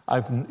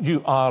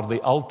 You are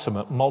the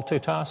ultimate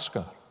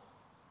multitasker.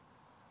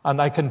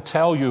 And I can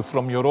tell you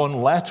from your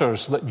own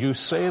letters that you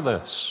say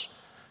this.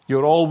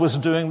 You're always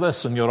doing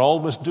this, and you're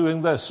always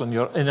doing this, and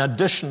in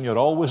addition, you're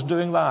always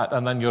doing that,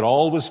 and then you're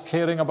always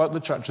caring about the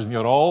churches, and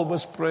you're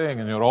always praying,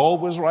 and you're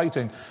always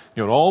writing,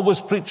 you're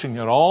always preaching,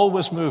 you're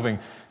always moving.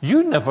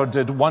 You never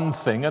did one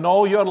thing in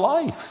all your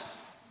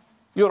life.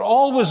 You're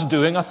always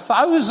doing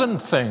 1,000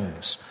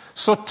 things.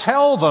 So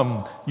tell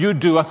them you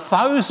do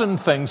 1,000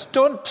 things.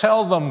 Don't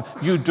tell them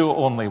you do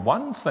only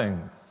one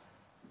thing.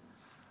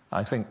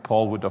 I think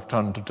Paul would have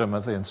turned to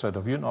Timothy and said,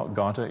 have you not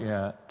got it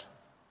yet?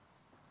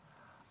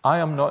 I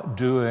am not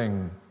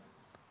doing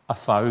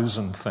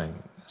 1,000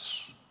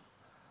 things.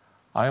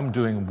 I am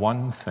doing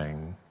one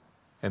thing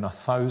in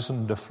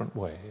 1,000 different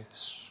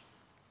ways,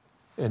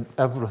 in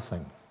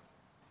everything.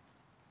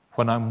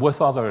 When I'm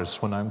with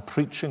others, when I'm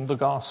preaching the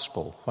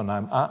gospel, when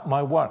I'm at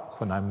my work,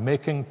 when I'm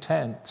making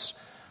tents,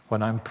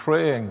 when I'm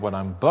praying, when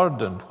I'm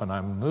burdened, when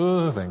I'm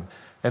moving,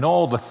 in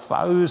all the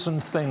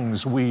 1,000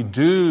 things we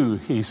do,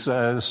 he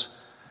says,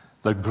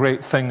 the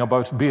great thing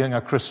about being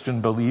a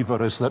Christian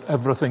believer is that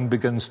everything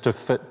begins to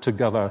fit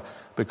together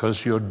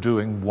because you're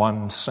doing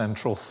one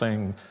central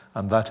thing,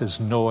 and that is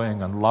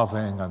knowing and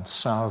loving and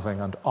serving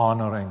and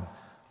honoring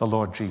the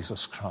Lord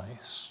Jesus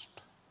Christ.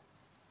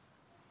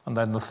 And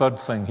then the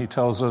third thing he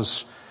tells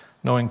us,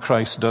 knowing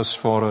Christ does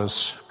for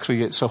us,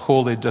 creates a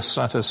holy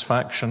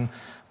dissatisfaction,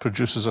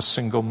 produces a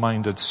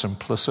single-minded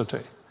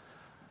simplicity.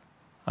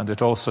 And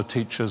it also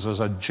teaches us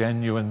a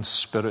genuine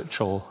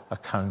spiritual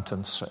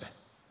accountancy.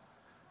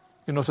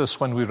 You notice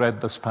when we read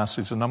this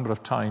passage, a number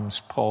of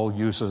times Paul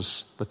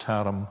uses the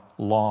term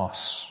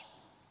loss.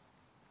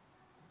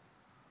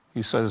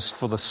 He says,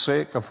 for the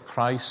sake of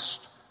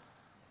Christ,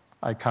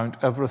 I count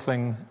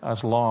everything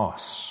as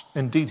loss.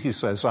 Indeed, he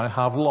says, I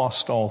have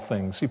lost all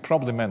things. He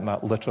probably meant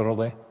that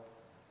literally.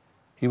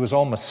 He was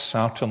almost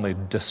certainly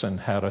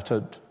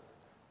disinherited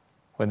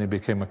when he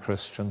became a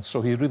Christian,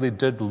 so he really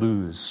did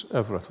lose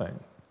everything.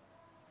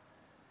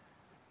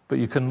 But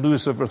you can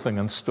lose everything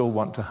and still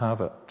want to have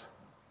it.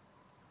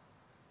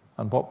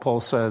 And what Paul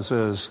says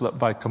is that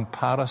by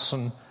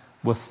comparison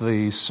with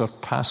the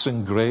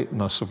surpassing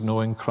greatness of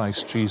knowing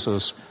Christ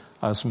Jesus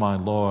as my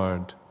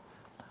Lord,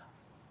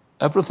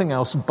 everything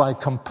else by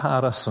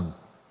comparison.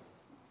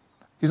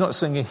 He's not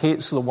saying he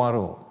hates the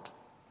world.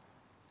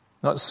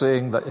 Not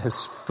saying that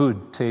his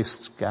food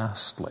tastes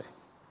ghastly.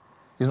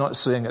 He's not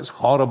saying it's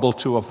horrible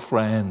to have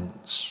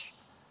friends.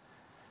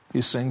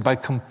 He's saying by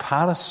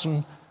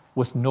comparison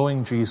with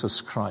knowing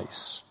Jesus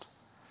Christ,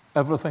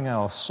 everything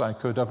else I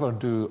could ever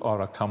do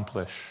or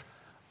accomplish,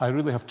 I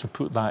really have to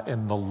put that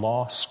in the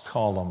loss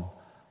column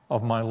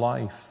of my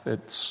life.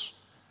 It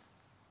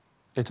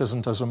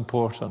isn't as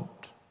important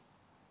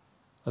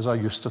as I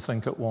used to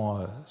think it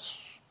was.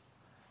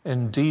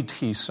 Indeed,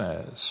 he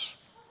says,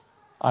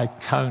 I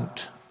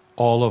count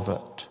all of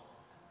it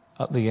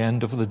at the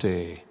end of the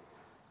day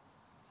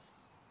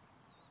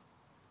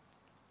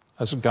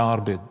as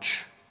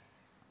garbage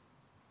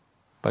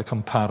by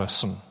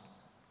comparison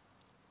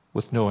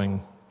with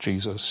knowing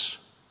Jesus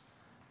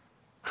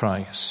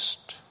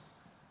Christ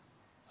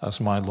as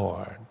my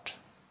Lord.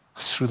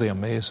 It's really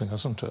amazing,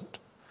 isn't it?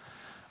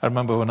 I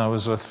remember when I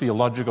was a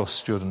theological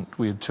student,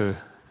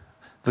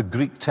 the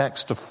Greek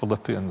text of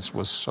Philippians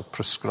was a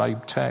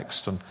prescribed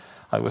text, and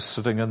I was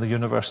sitting in the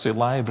university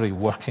library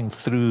working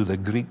through the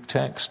Greek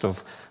text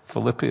of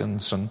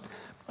Philippians, and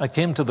I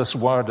came to this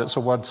word. It's a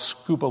word,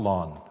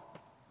 skubalon.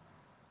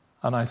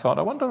 And I thought,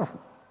 I wonder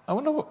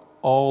what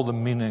all the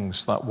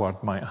meanings that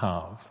word might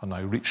have. And I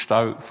reached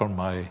out for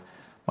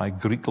my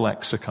Greek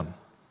lexicon,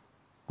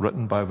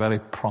 written by a very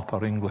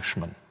proper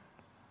Englishman.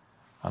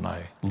 And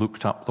I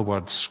looked up the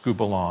word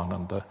skubalon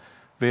and the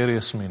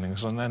various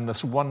meanings. And then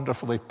this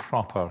wonderfully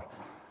proper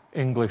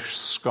English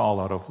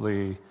scholar of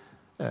the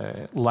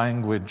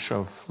language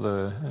of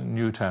the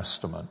New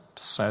Testament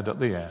said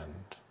at the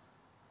end,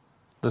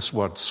 this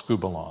word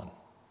skubalon,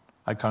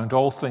 I count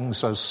all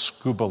things as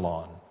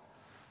skubalon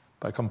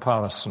by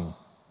comparison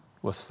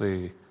with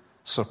the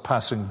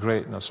surpassing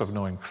greatness of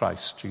knowing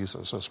Christ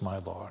Jesus as my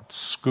Lord.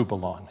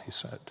 Skubalon, he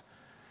said,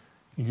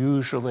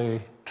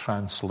 usually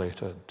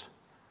translated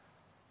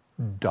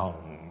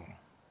dung.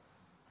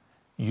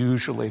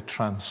 Usually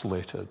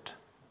translated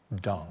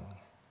dung,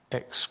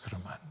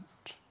 excrement.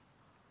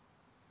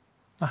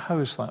 Now, how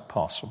is that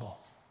possible?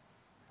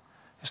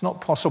 It's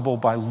not possible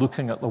by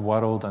looking at the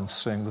world and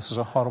saying, this is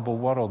a horrible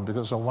world,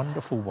 because it's a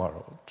wonderful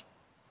world.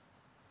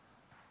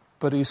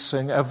 But he's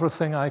saying,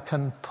 everything I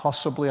can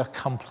possibly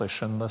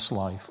accomplish in this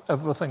life,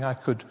 everything I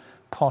could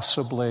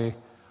possibly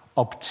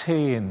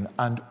obtain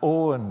and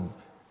own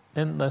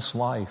in this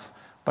life,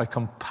 by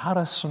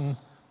comparison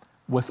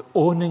with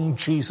owning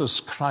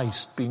Jesus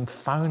Christ, being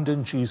found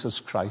in Jesus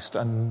Christ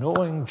and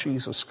knowing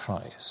Jesus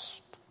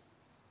Christ,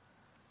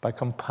 by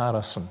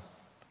comparison,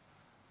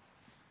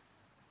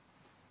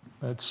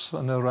 it's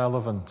an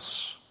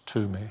irrelevance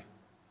to me.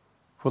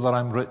 Whether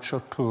I'm rich or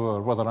poor,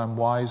 whether I'm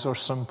wise or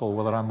simple,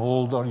 whether I'm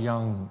old or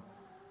young,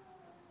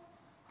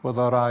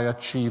 whether I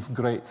achieve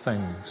great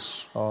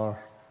things or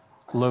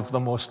live the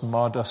most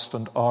modest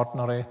and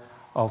ordinary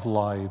of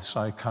lives,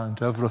 I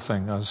count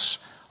everything as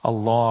a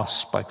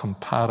loss by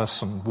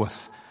comparison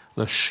with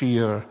the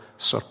sheer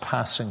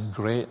surpassing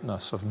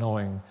greatness of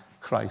knowing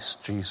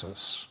Christ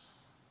Jesus,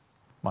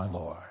 my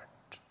Lord.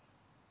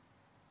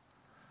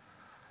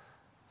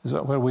 Is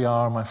that where we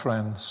are, my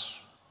friends?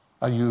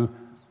 Are you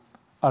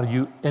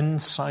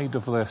inside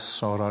of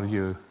this, or are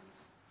you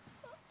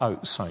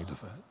outside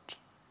of it?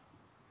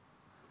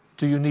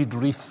 Do you need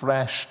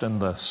refreshed in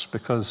this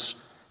because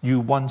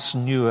you once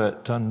knew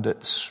it and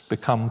it's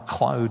become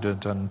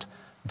clouded and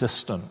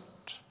distant?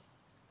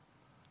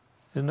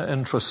 Isn't it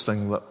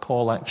interesting that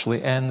Paul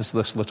actually ends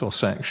this little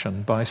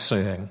section by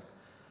saying,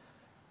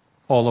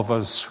 all of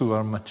us who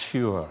are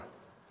mature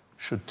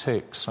should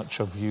take such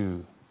a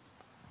view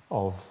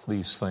of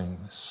these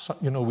things.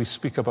 You know, we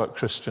speak about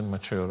Christian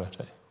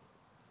maturity.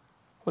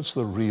 What's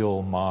the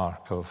real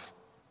mark of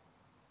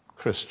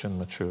Christian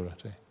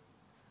maturity?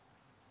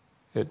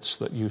 It's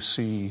that you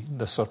see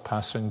the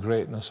surpassing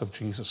greatness of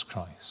Jesus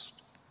Christ,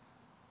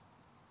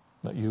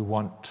 that you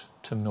want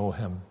to know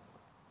him,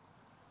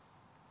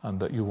 and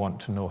that you want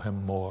to know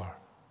him more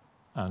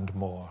and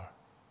more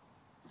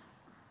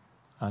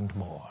and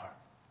more.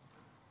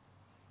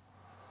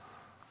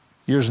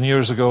 Years and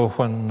years ago,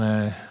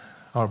 when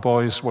our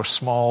boys were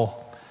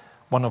small,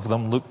 one of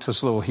them looked as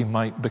though he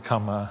might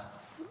become a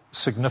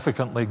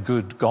significantly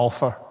good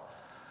golfer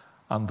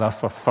and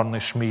therefore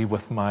furnish me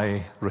with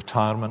my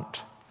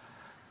retirement.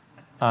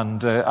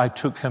 And I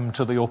took him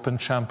to the Open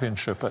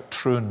Championship at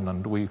Troon,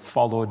 and we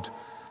followed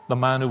the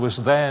man who was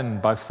then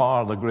by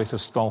far the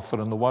greatest golfer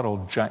in the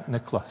world, Jack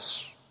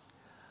Nicklaus.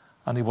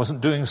 And he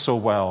wasn't doing so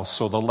well,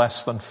 so the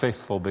less than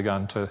faithful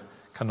began to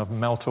kind of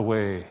melt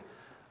away.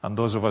 And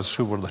those of us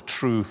who were the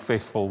true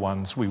faithful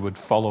ones, we would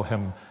follow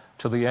him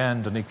to the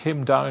end. And he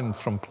came down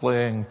from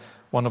playing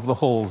one of the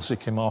holes. He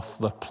came off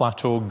the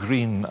plateau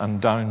green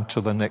and down to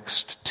the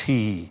next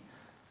tee.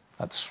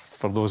 That's,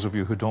 for those of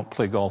you who don't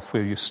play golf,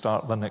 where you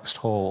start the next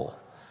hole.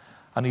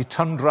 And he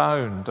turned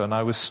round, and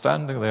I was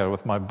standing there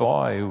with my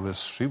boy,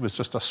 he was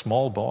just a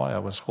small boy. I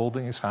was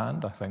holding his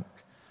hand, I think.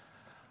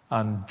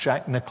 And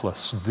Jack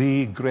Nicklaus,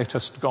 the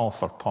greatest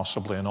golfer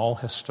possibly in all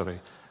history,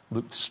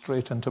 looked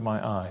straight into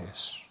my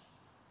eyes.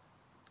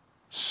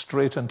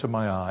 Straight into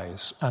my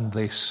eyes, and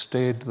they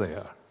stayed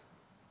there.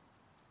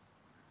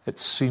 It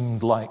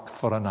seemed like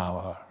for an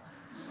hour.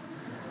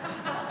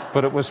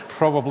 But it was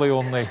probably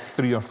only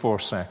 3 or 4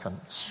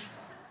 seconds.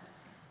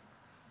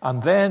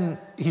 And then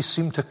he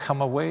seemed to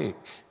come awake,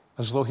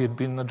 as though he had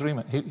been in a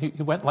dream.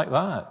 He went like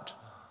that.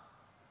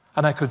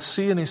 And I could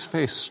see in his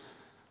face,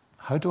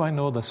 how do I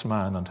know this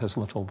man and his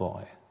little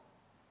boy?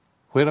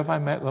 Where have I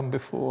met them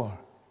before?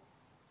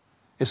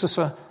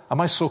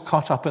 Am I so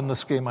caught up in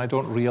this game I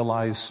don't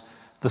realize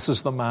this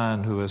is the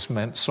man who has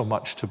meant so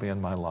much to me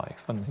in my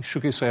life? And he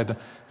shook his head,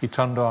 he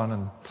turned on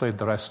and played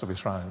the rest of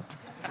his round.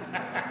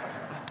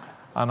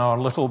 And our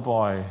little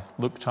boy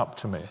looked up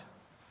to me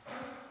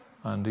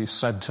and he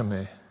said to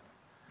me,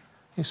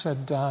 he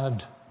said,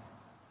 "Dad,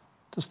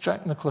 does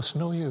Jack Nicklaus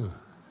know you?"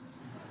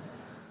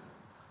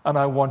 And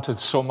I wanted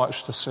so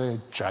much to say,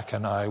 Jack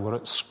and I were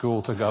at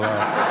school together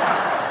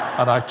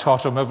and I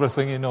taught him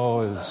everything he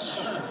knows.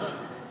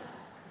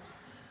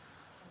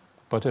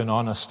 But in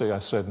honesty, I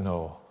said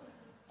no.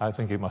 I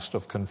think he must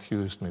have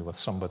confused me with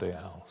somebody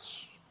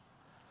else.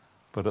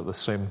 But at the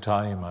same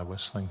time, I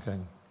was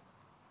thinking,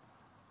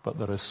 but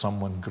there is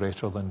someone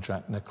greater than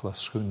Jack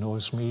Nicklaus who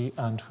knows me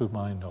and whom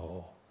I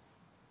know,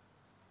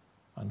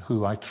 and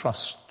who I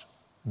trust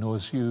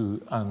knows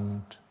you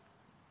and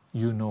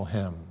you know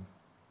him.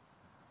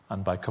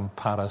 And by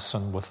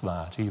comparison with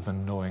that,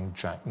 even knowing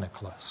Jack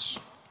Nicklaus,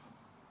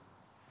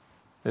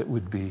 it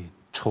would be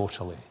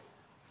totally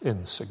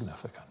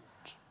insignificant,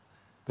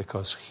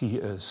 because he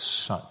is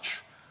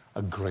such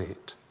a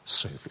great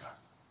Savior.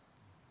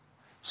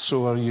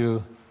 So are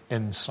you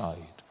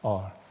inside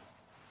or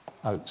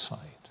outside?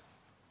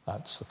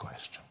 That's the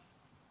question.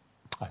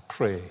 I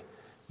pray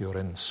you're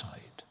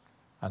inside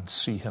and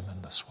see him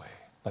in this way.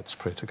 Let's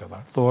pray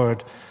together.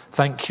 Lord,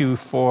 thank you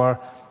for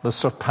the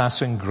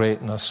surpassing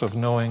greatness of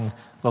knowing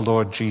the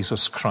Lord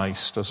Jesus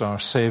Christ as our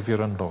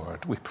Savior and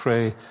Lord. We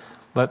pray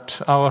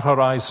that our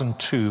horizon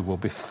too will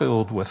be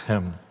filled with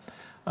him,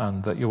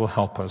 and that you will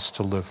help us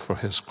to live for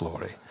his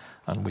glory.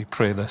 And we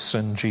pray this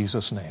in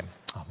Jesus' name.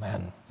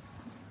 Amen.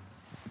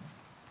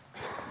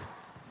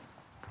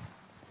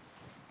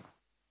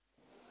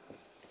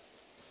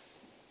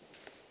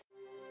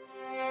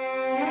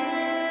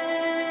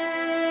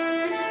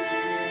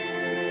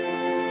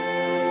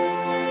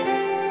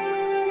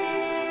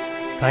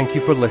 Thank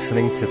you for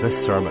listening to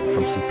this sermon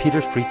from St.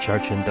 Peter's Free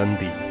Church in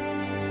Dundee.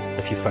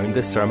 If you found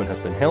this sermon has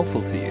been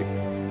helpful to you,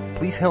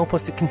 please help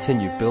us to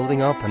continue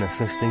building up and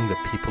assisting the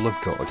people of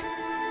God.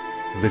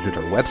 Visit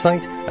our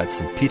website at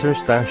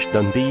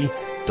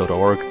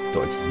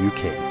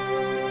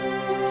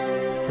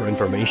stpeters-dundee.org.uk. For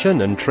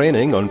information and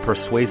training on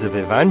persuasive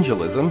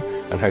evangelism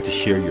and how to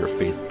share your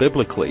faith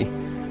biblically,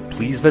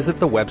 please visit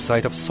the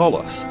website of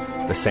Solas,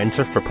 the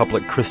Centre for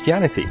Public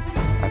Christianity,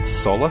 at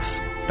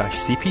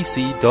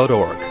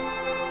solas-cpc.org.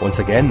 Once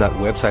again, that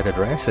website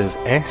address is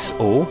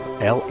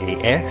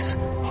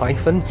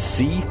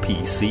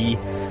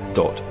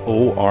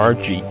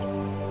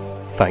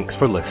solas-cpc.org. Thanks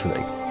for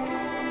listening.